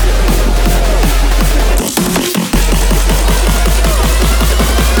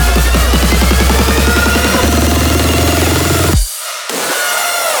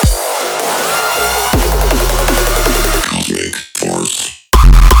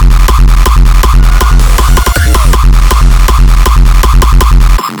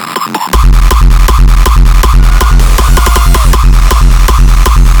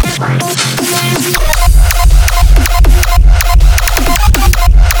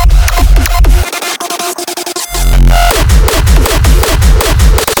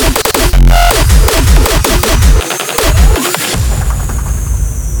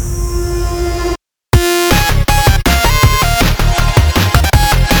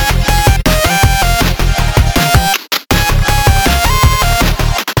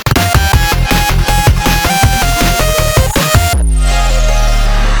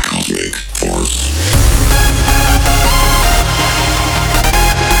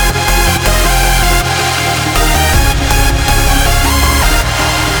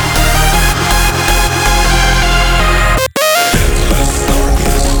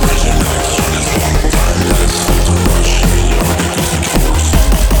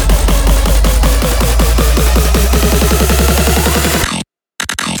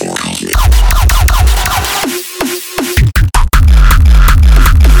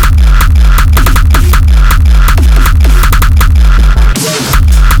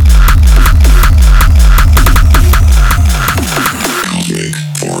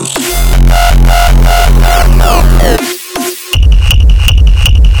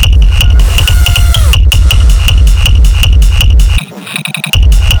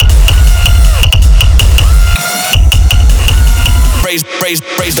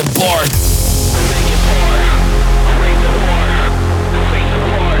 Raise the bar.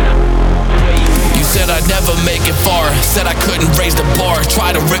 You said I'd never make it far, said I couldn't raise the bar.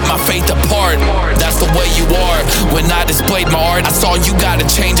 Try to rip my faith apart, that's the way you are. When I displayed my art, I saw you gotta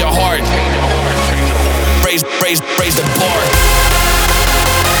change your heart. Raise the bar.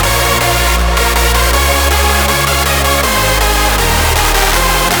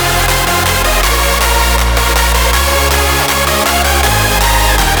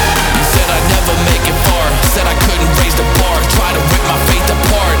 Make it far, said I couldn't raise the bar. Try to rip my faith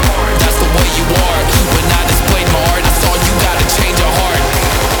apart, that's the way you are. When I displayed my art, I saw you gotta change your heart.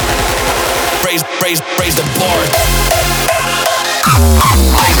 Raise the bar.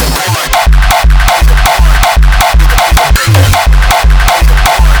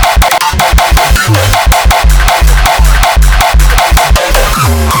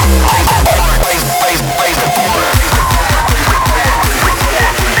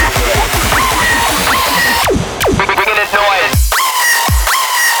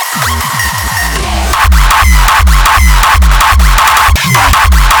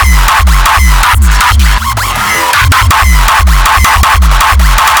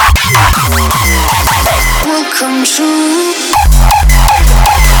 Come true.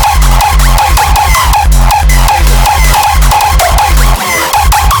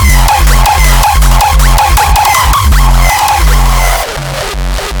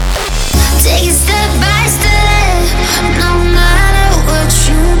 Take it step by step, no matter what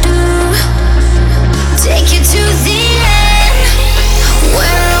you do. Take you to the end,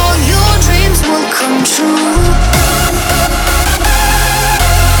 where all your dreams will come true.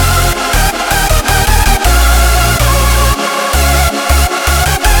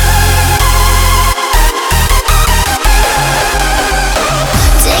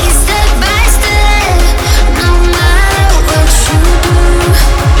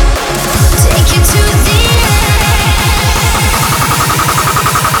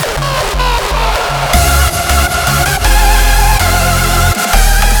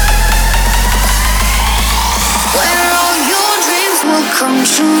 Come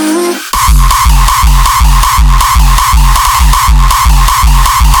true.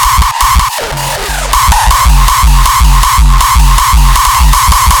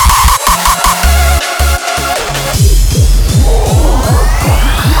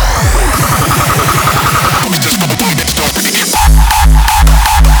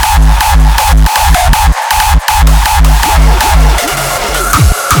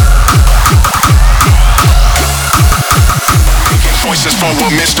 Voices full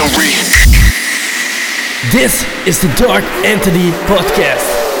of mystery. This is the Dark Entity Podcast.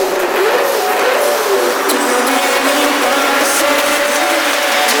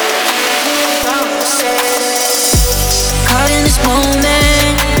 Caught in this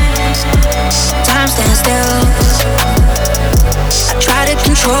moment, time stands still. I try to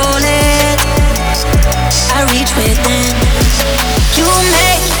control it, I reach within. You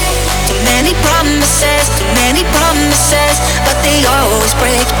make too many promises, but they always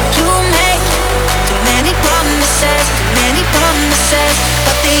break. You make too many promises,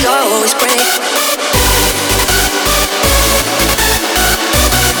 but they always break.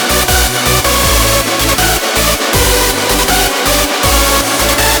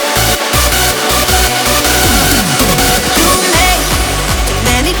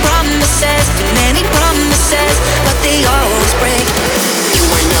 Promises, but they always break. You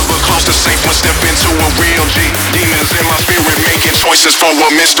ain't never close to safe when step into a real G. Demons in my spirit making choices for a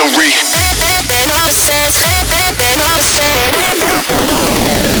mystery. You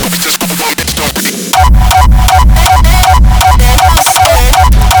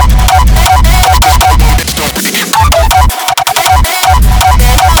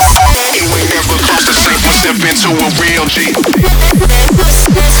ain't never close to safe when step into a real G.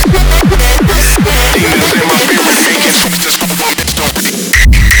 Demons in my spirit making choices for a mystery.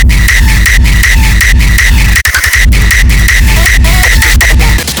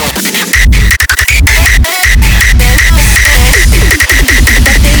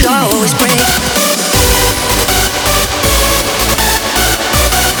 Always break.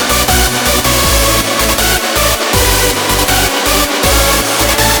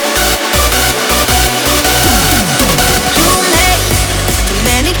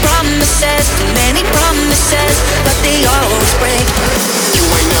 Promises, but they always break. You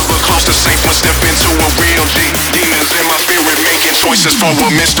ain't never close to safe when step into a real G. Demons in my spirit making choices for a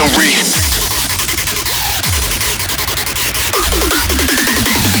mystery.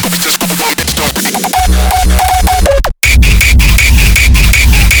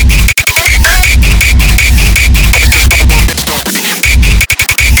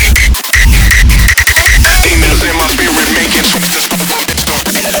 Demons in my spirit making choices for a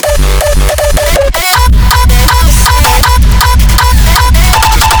mystery.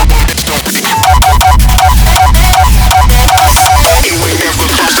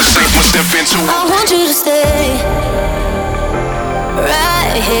 I want you to stay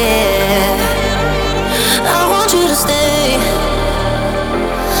right here. I want you to stay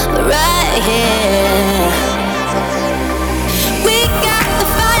right here. We got the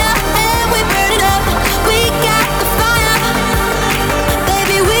fire and we burn it up. We got the fire,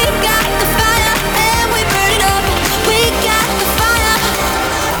 baby. We got the fire and we burn it up. We got the fire.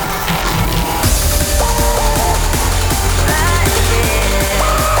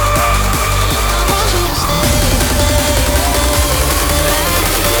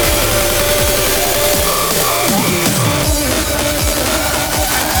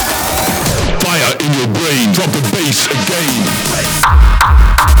 In your brain, drop the bass again.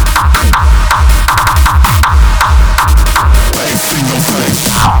 Bass in your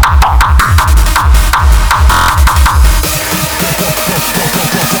face.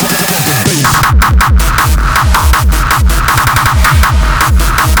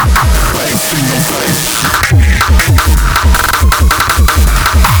 Bass in your face.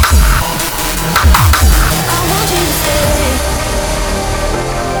 I want you to stay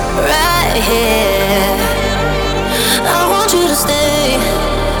right here. I want you to stay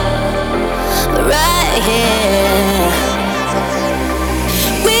right here.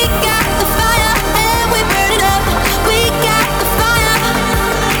 We got the fire and we burn it up. We got the fire,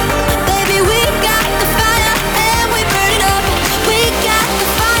 baby. We got the fire and we burn it up. We got the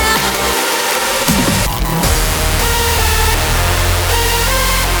fire.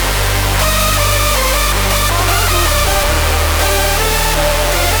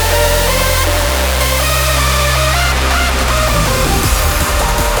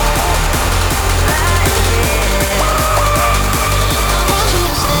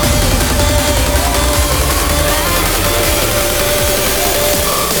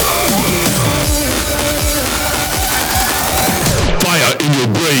 In your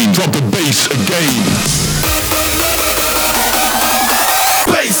brain, drop the bass again.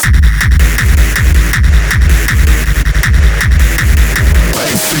 Bass.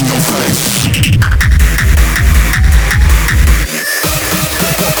 Bass in your face.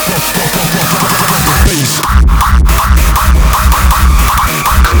 Bass.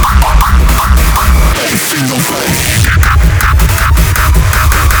 Bass in your face.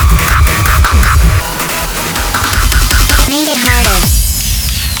 Made it harder.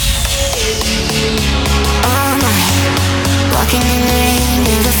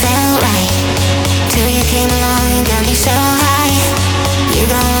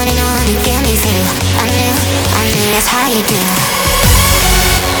 how you do.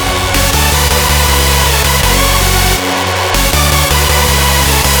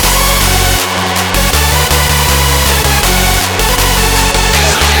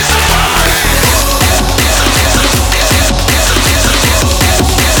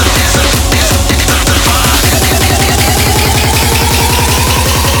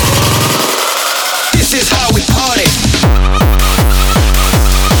 This is how we party.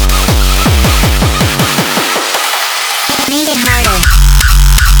 Make it harder.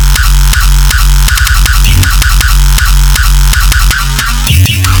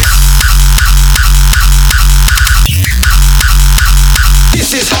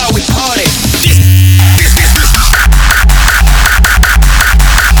 This is how we party.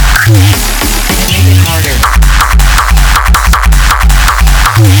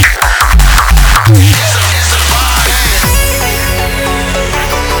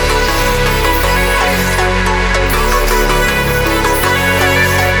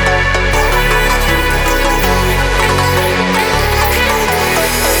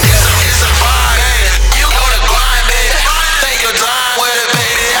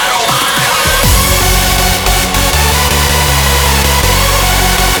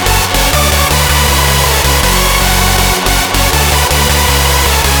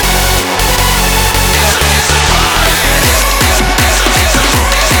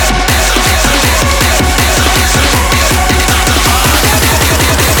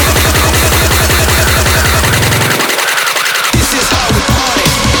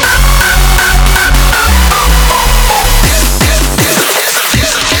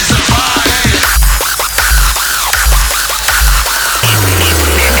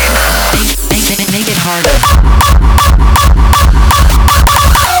 Make it harder. Make it harder.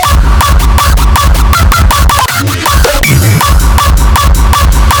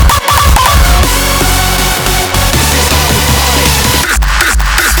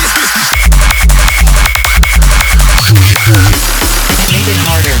 Make it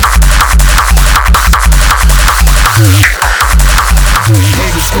harder.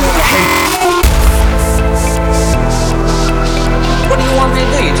 What do you want me to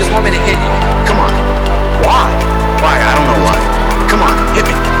do? You just want me to hit you? Come on. Why? Why? I don't know why. Come on, hit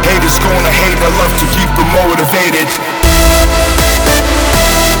me. Haters gonna hate, I love to keep them motivated.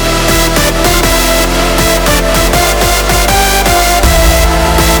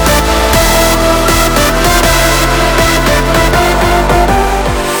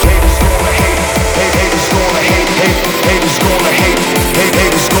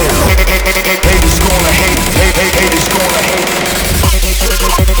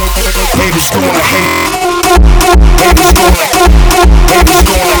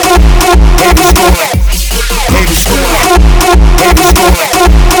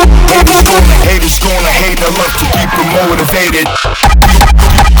 Haters gonna hate, I love to keep them motivated.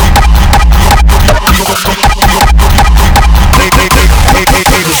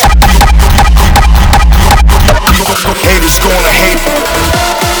 Haters gonna hate.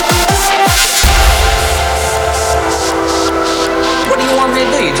 What do you want me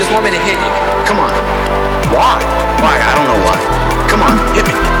to do? You just want me to hit you? Come on. Why? Why? I don't know why. Come on, hit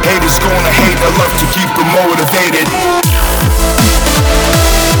me. Haters gonna hate, I love to keep them motivated.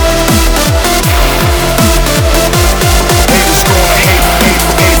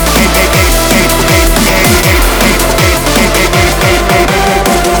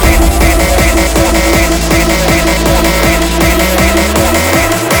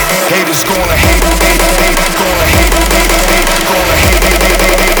 Haters gonna hate, haters gonna hate,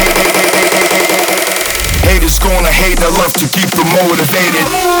 haters gonna hate, I love to keep them motivated.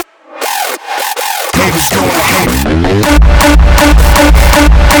 Haters gonna hate.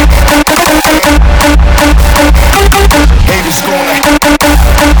 Haters gonna hate.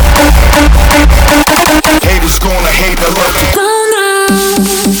 Haters gonna hate, I love to go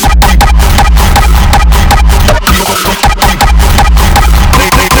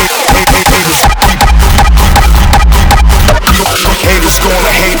haters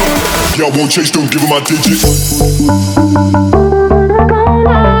gonna hate. Y'all won't chase, don't give 'em my digits.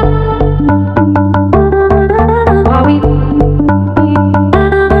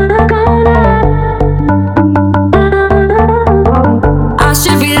 I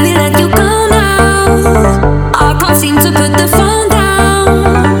should really let you go now. I can't seem to put the phone down.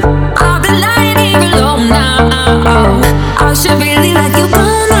 I've been lying here alone now. I should really let you go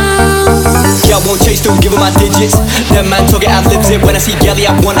now. Y'all won't chase, don't give 'em my digits. Them man talk it, ad-libs it. When I see Gally,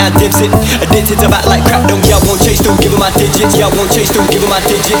 I want ad-dibs it. Addicted to back like crap, don't y'all won't chase, don't give 'em my digits. Y'all won't chase, don't give 'em my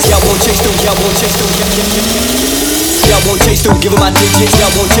digits. Y'all won't chase, don't, y'all won't chase, don't, Y'all won't chase, don't give 'em my digits.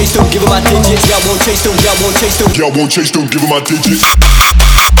 Y'all won't chase, don't give 'em my digits. Y'all won't chase, don't. Y'all won't chase, don't. Y'all won't chase, don't give 'em my digits.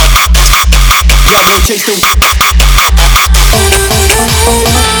 Y'all won't chase, don't.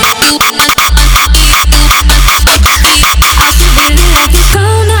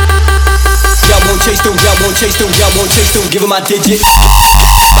 Y'all won't chase, don't. Y'all won't chase, don't. Y'all won't chase, don't give 'em my digits.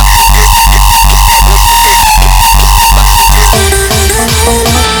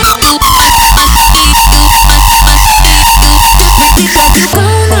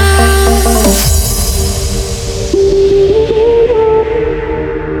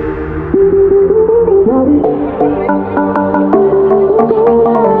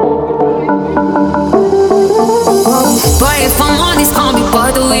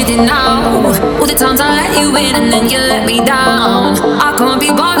 All the times I let you in and then you let me down. I can't be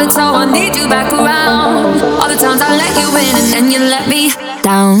bothered, so I need you back around. All the times I let you in and then you let me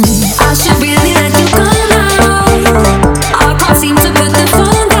down. I should really let you go now. I can't seem to put the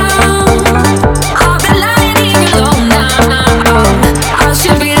phone down. I've been lying here alone now. I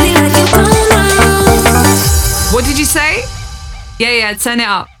should really let you go now. What did you say? Yeah, turn it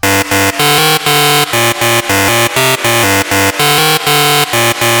up.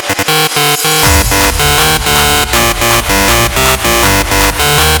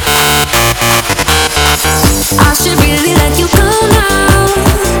 I should really let you go now.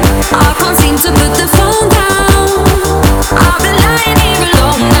 I can't seem to put the phone down. I've been lying here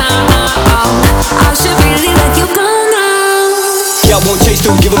alone now. I should really let you go now. Y'all won't chase,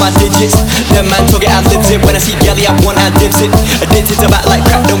 don't give 'em my digits. Them man talk it, ad-libs it. When I see Gelly, I want ad-dibs it. Addicted to back like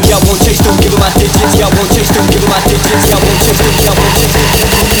crack, don't. Y'all won't chase, don't give 'em my digits. Y'all won't chase, don't give 'em my digits. Y'all won't chase, don't. Y'all won't chase, don't.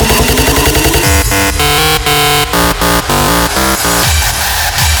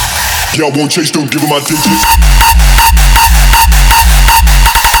 Y'all won't chase, don't give 'em my digits.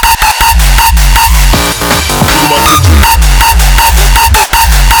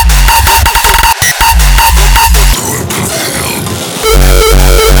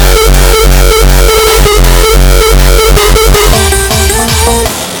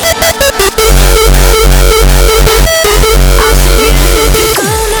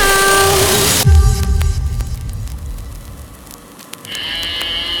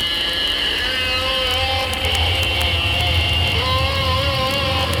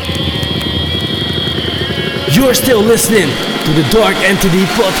 You're still listening to the Dark Entity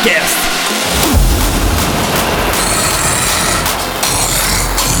Podcast.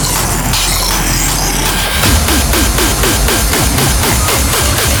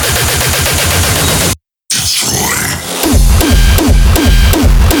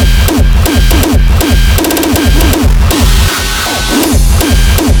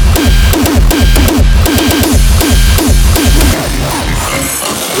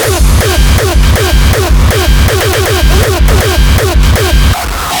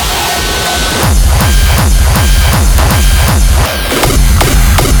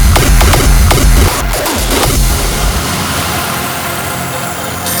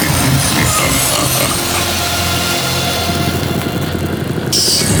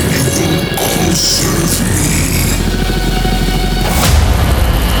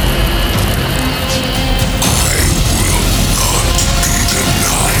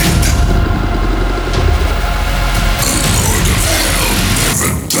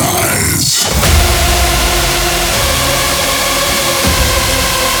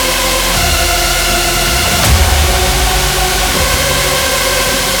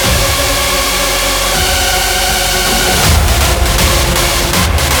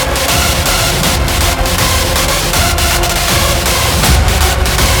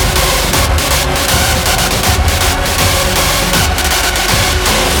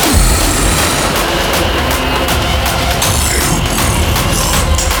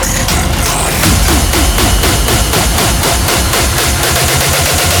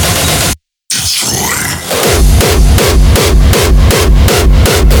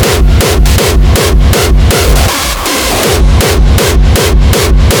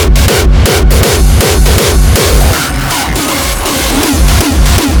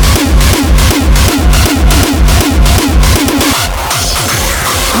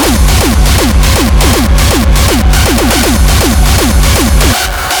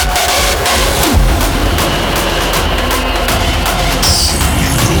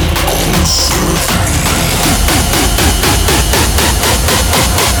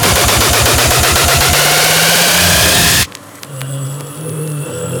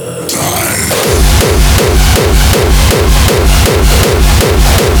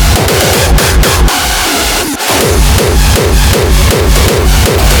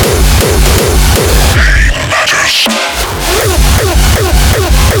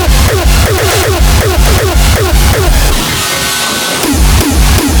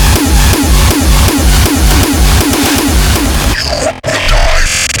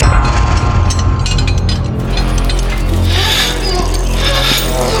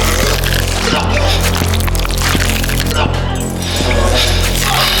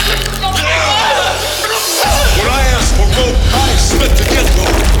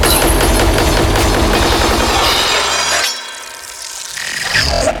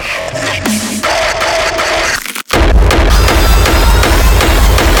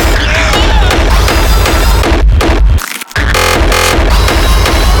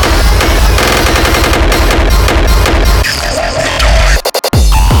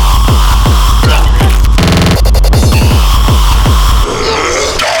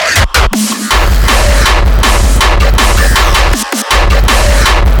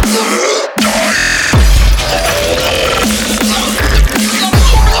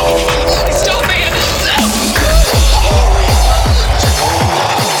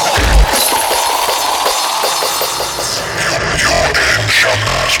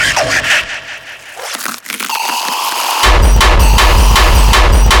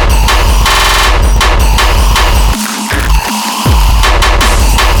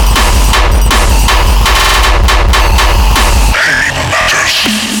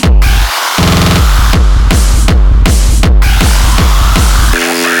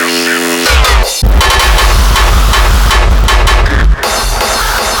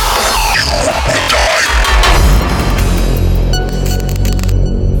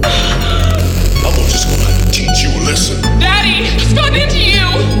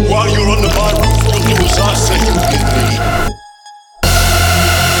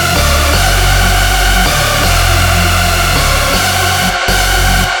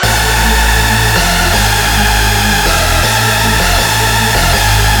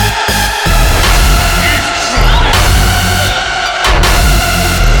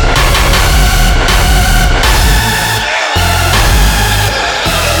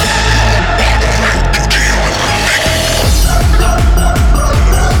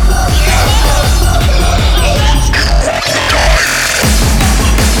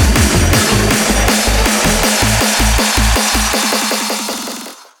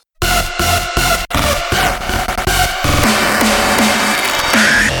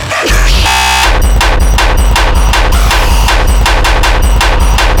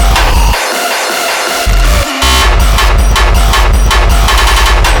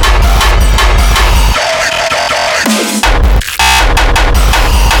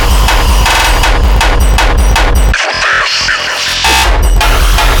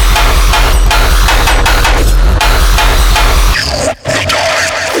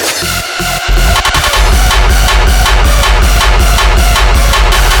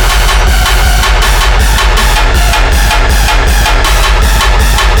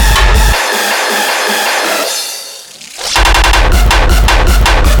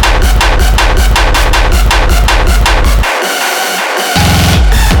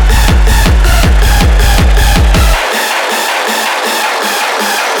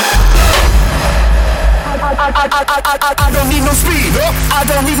 I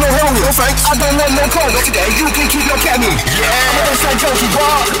don't need no helmet. No thanks. I don't want no car. Not today. You can keep your camera. Yeah. I'm a baseline junkie.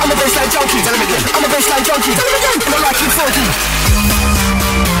 What? I'm a baseline junkie. Tell him again. I'm a baseline junkie. Tell him again. And I like it funky.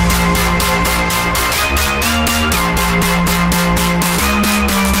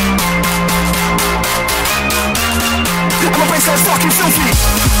 I'm a baseline fucking filthy.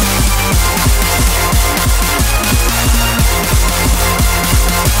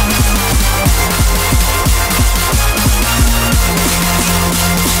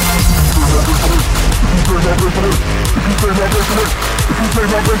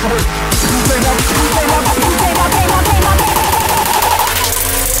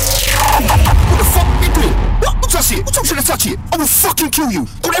 What the fuck you doing? What? Don't touch it. What you trying to touch it? I will fucking kill you.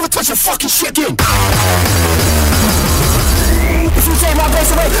 Don't ever touch your fucking shit again. If you take my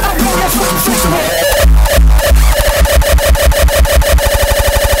bass away, I'll blow your fucking face away.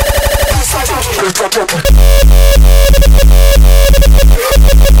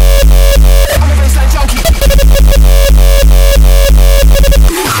 I'm a baseline junkie.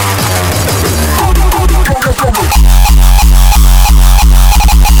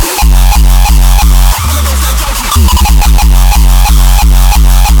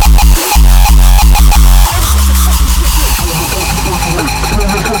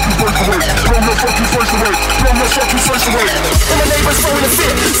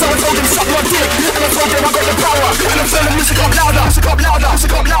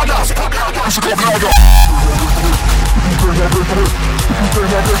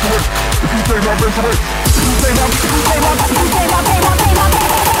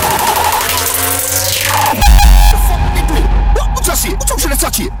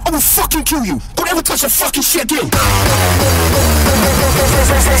 Kill you. Don't ever touch your fucking shit again.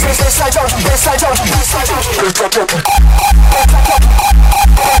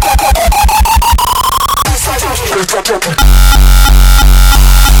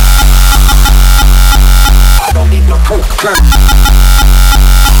 I don't need no coke.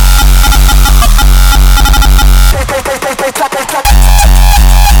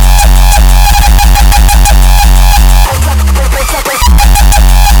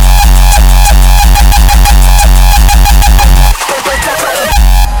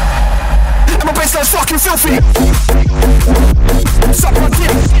 Fucking filthy. Suck my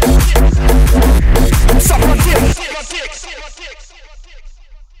dick. Suck my dick.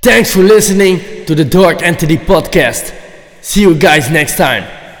 Thanks for listening to the Dark Entity podcast. See you guys next time.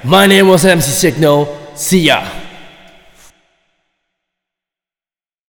 My name was MC Siqnal. See ya.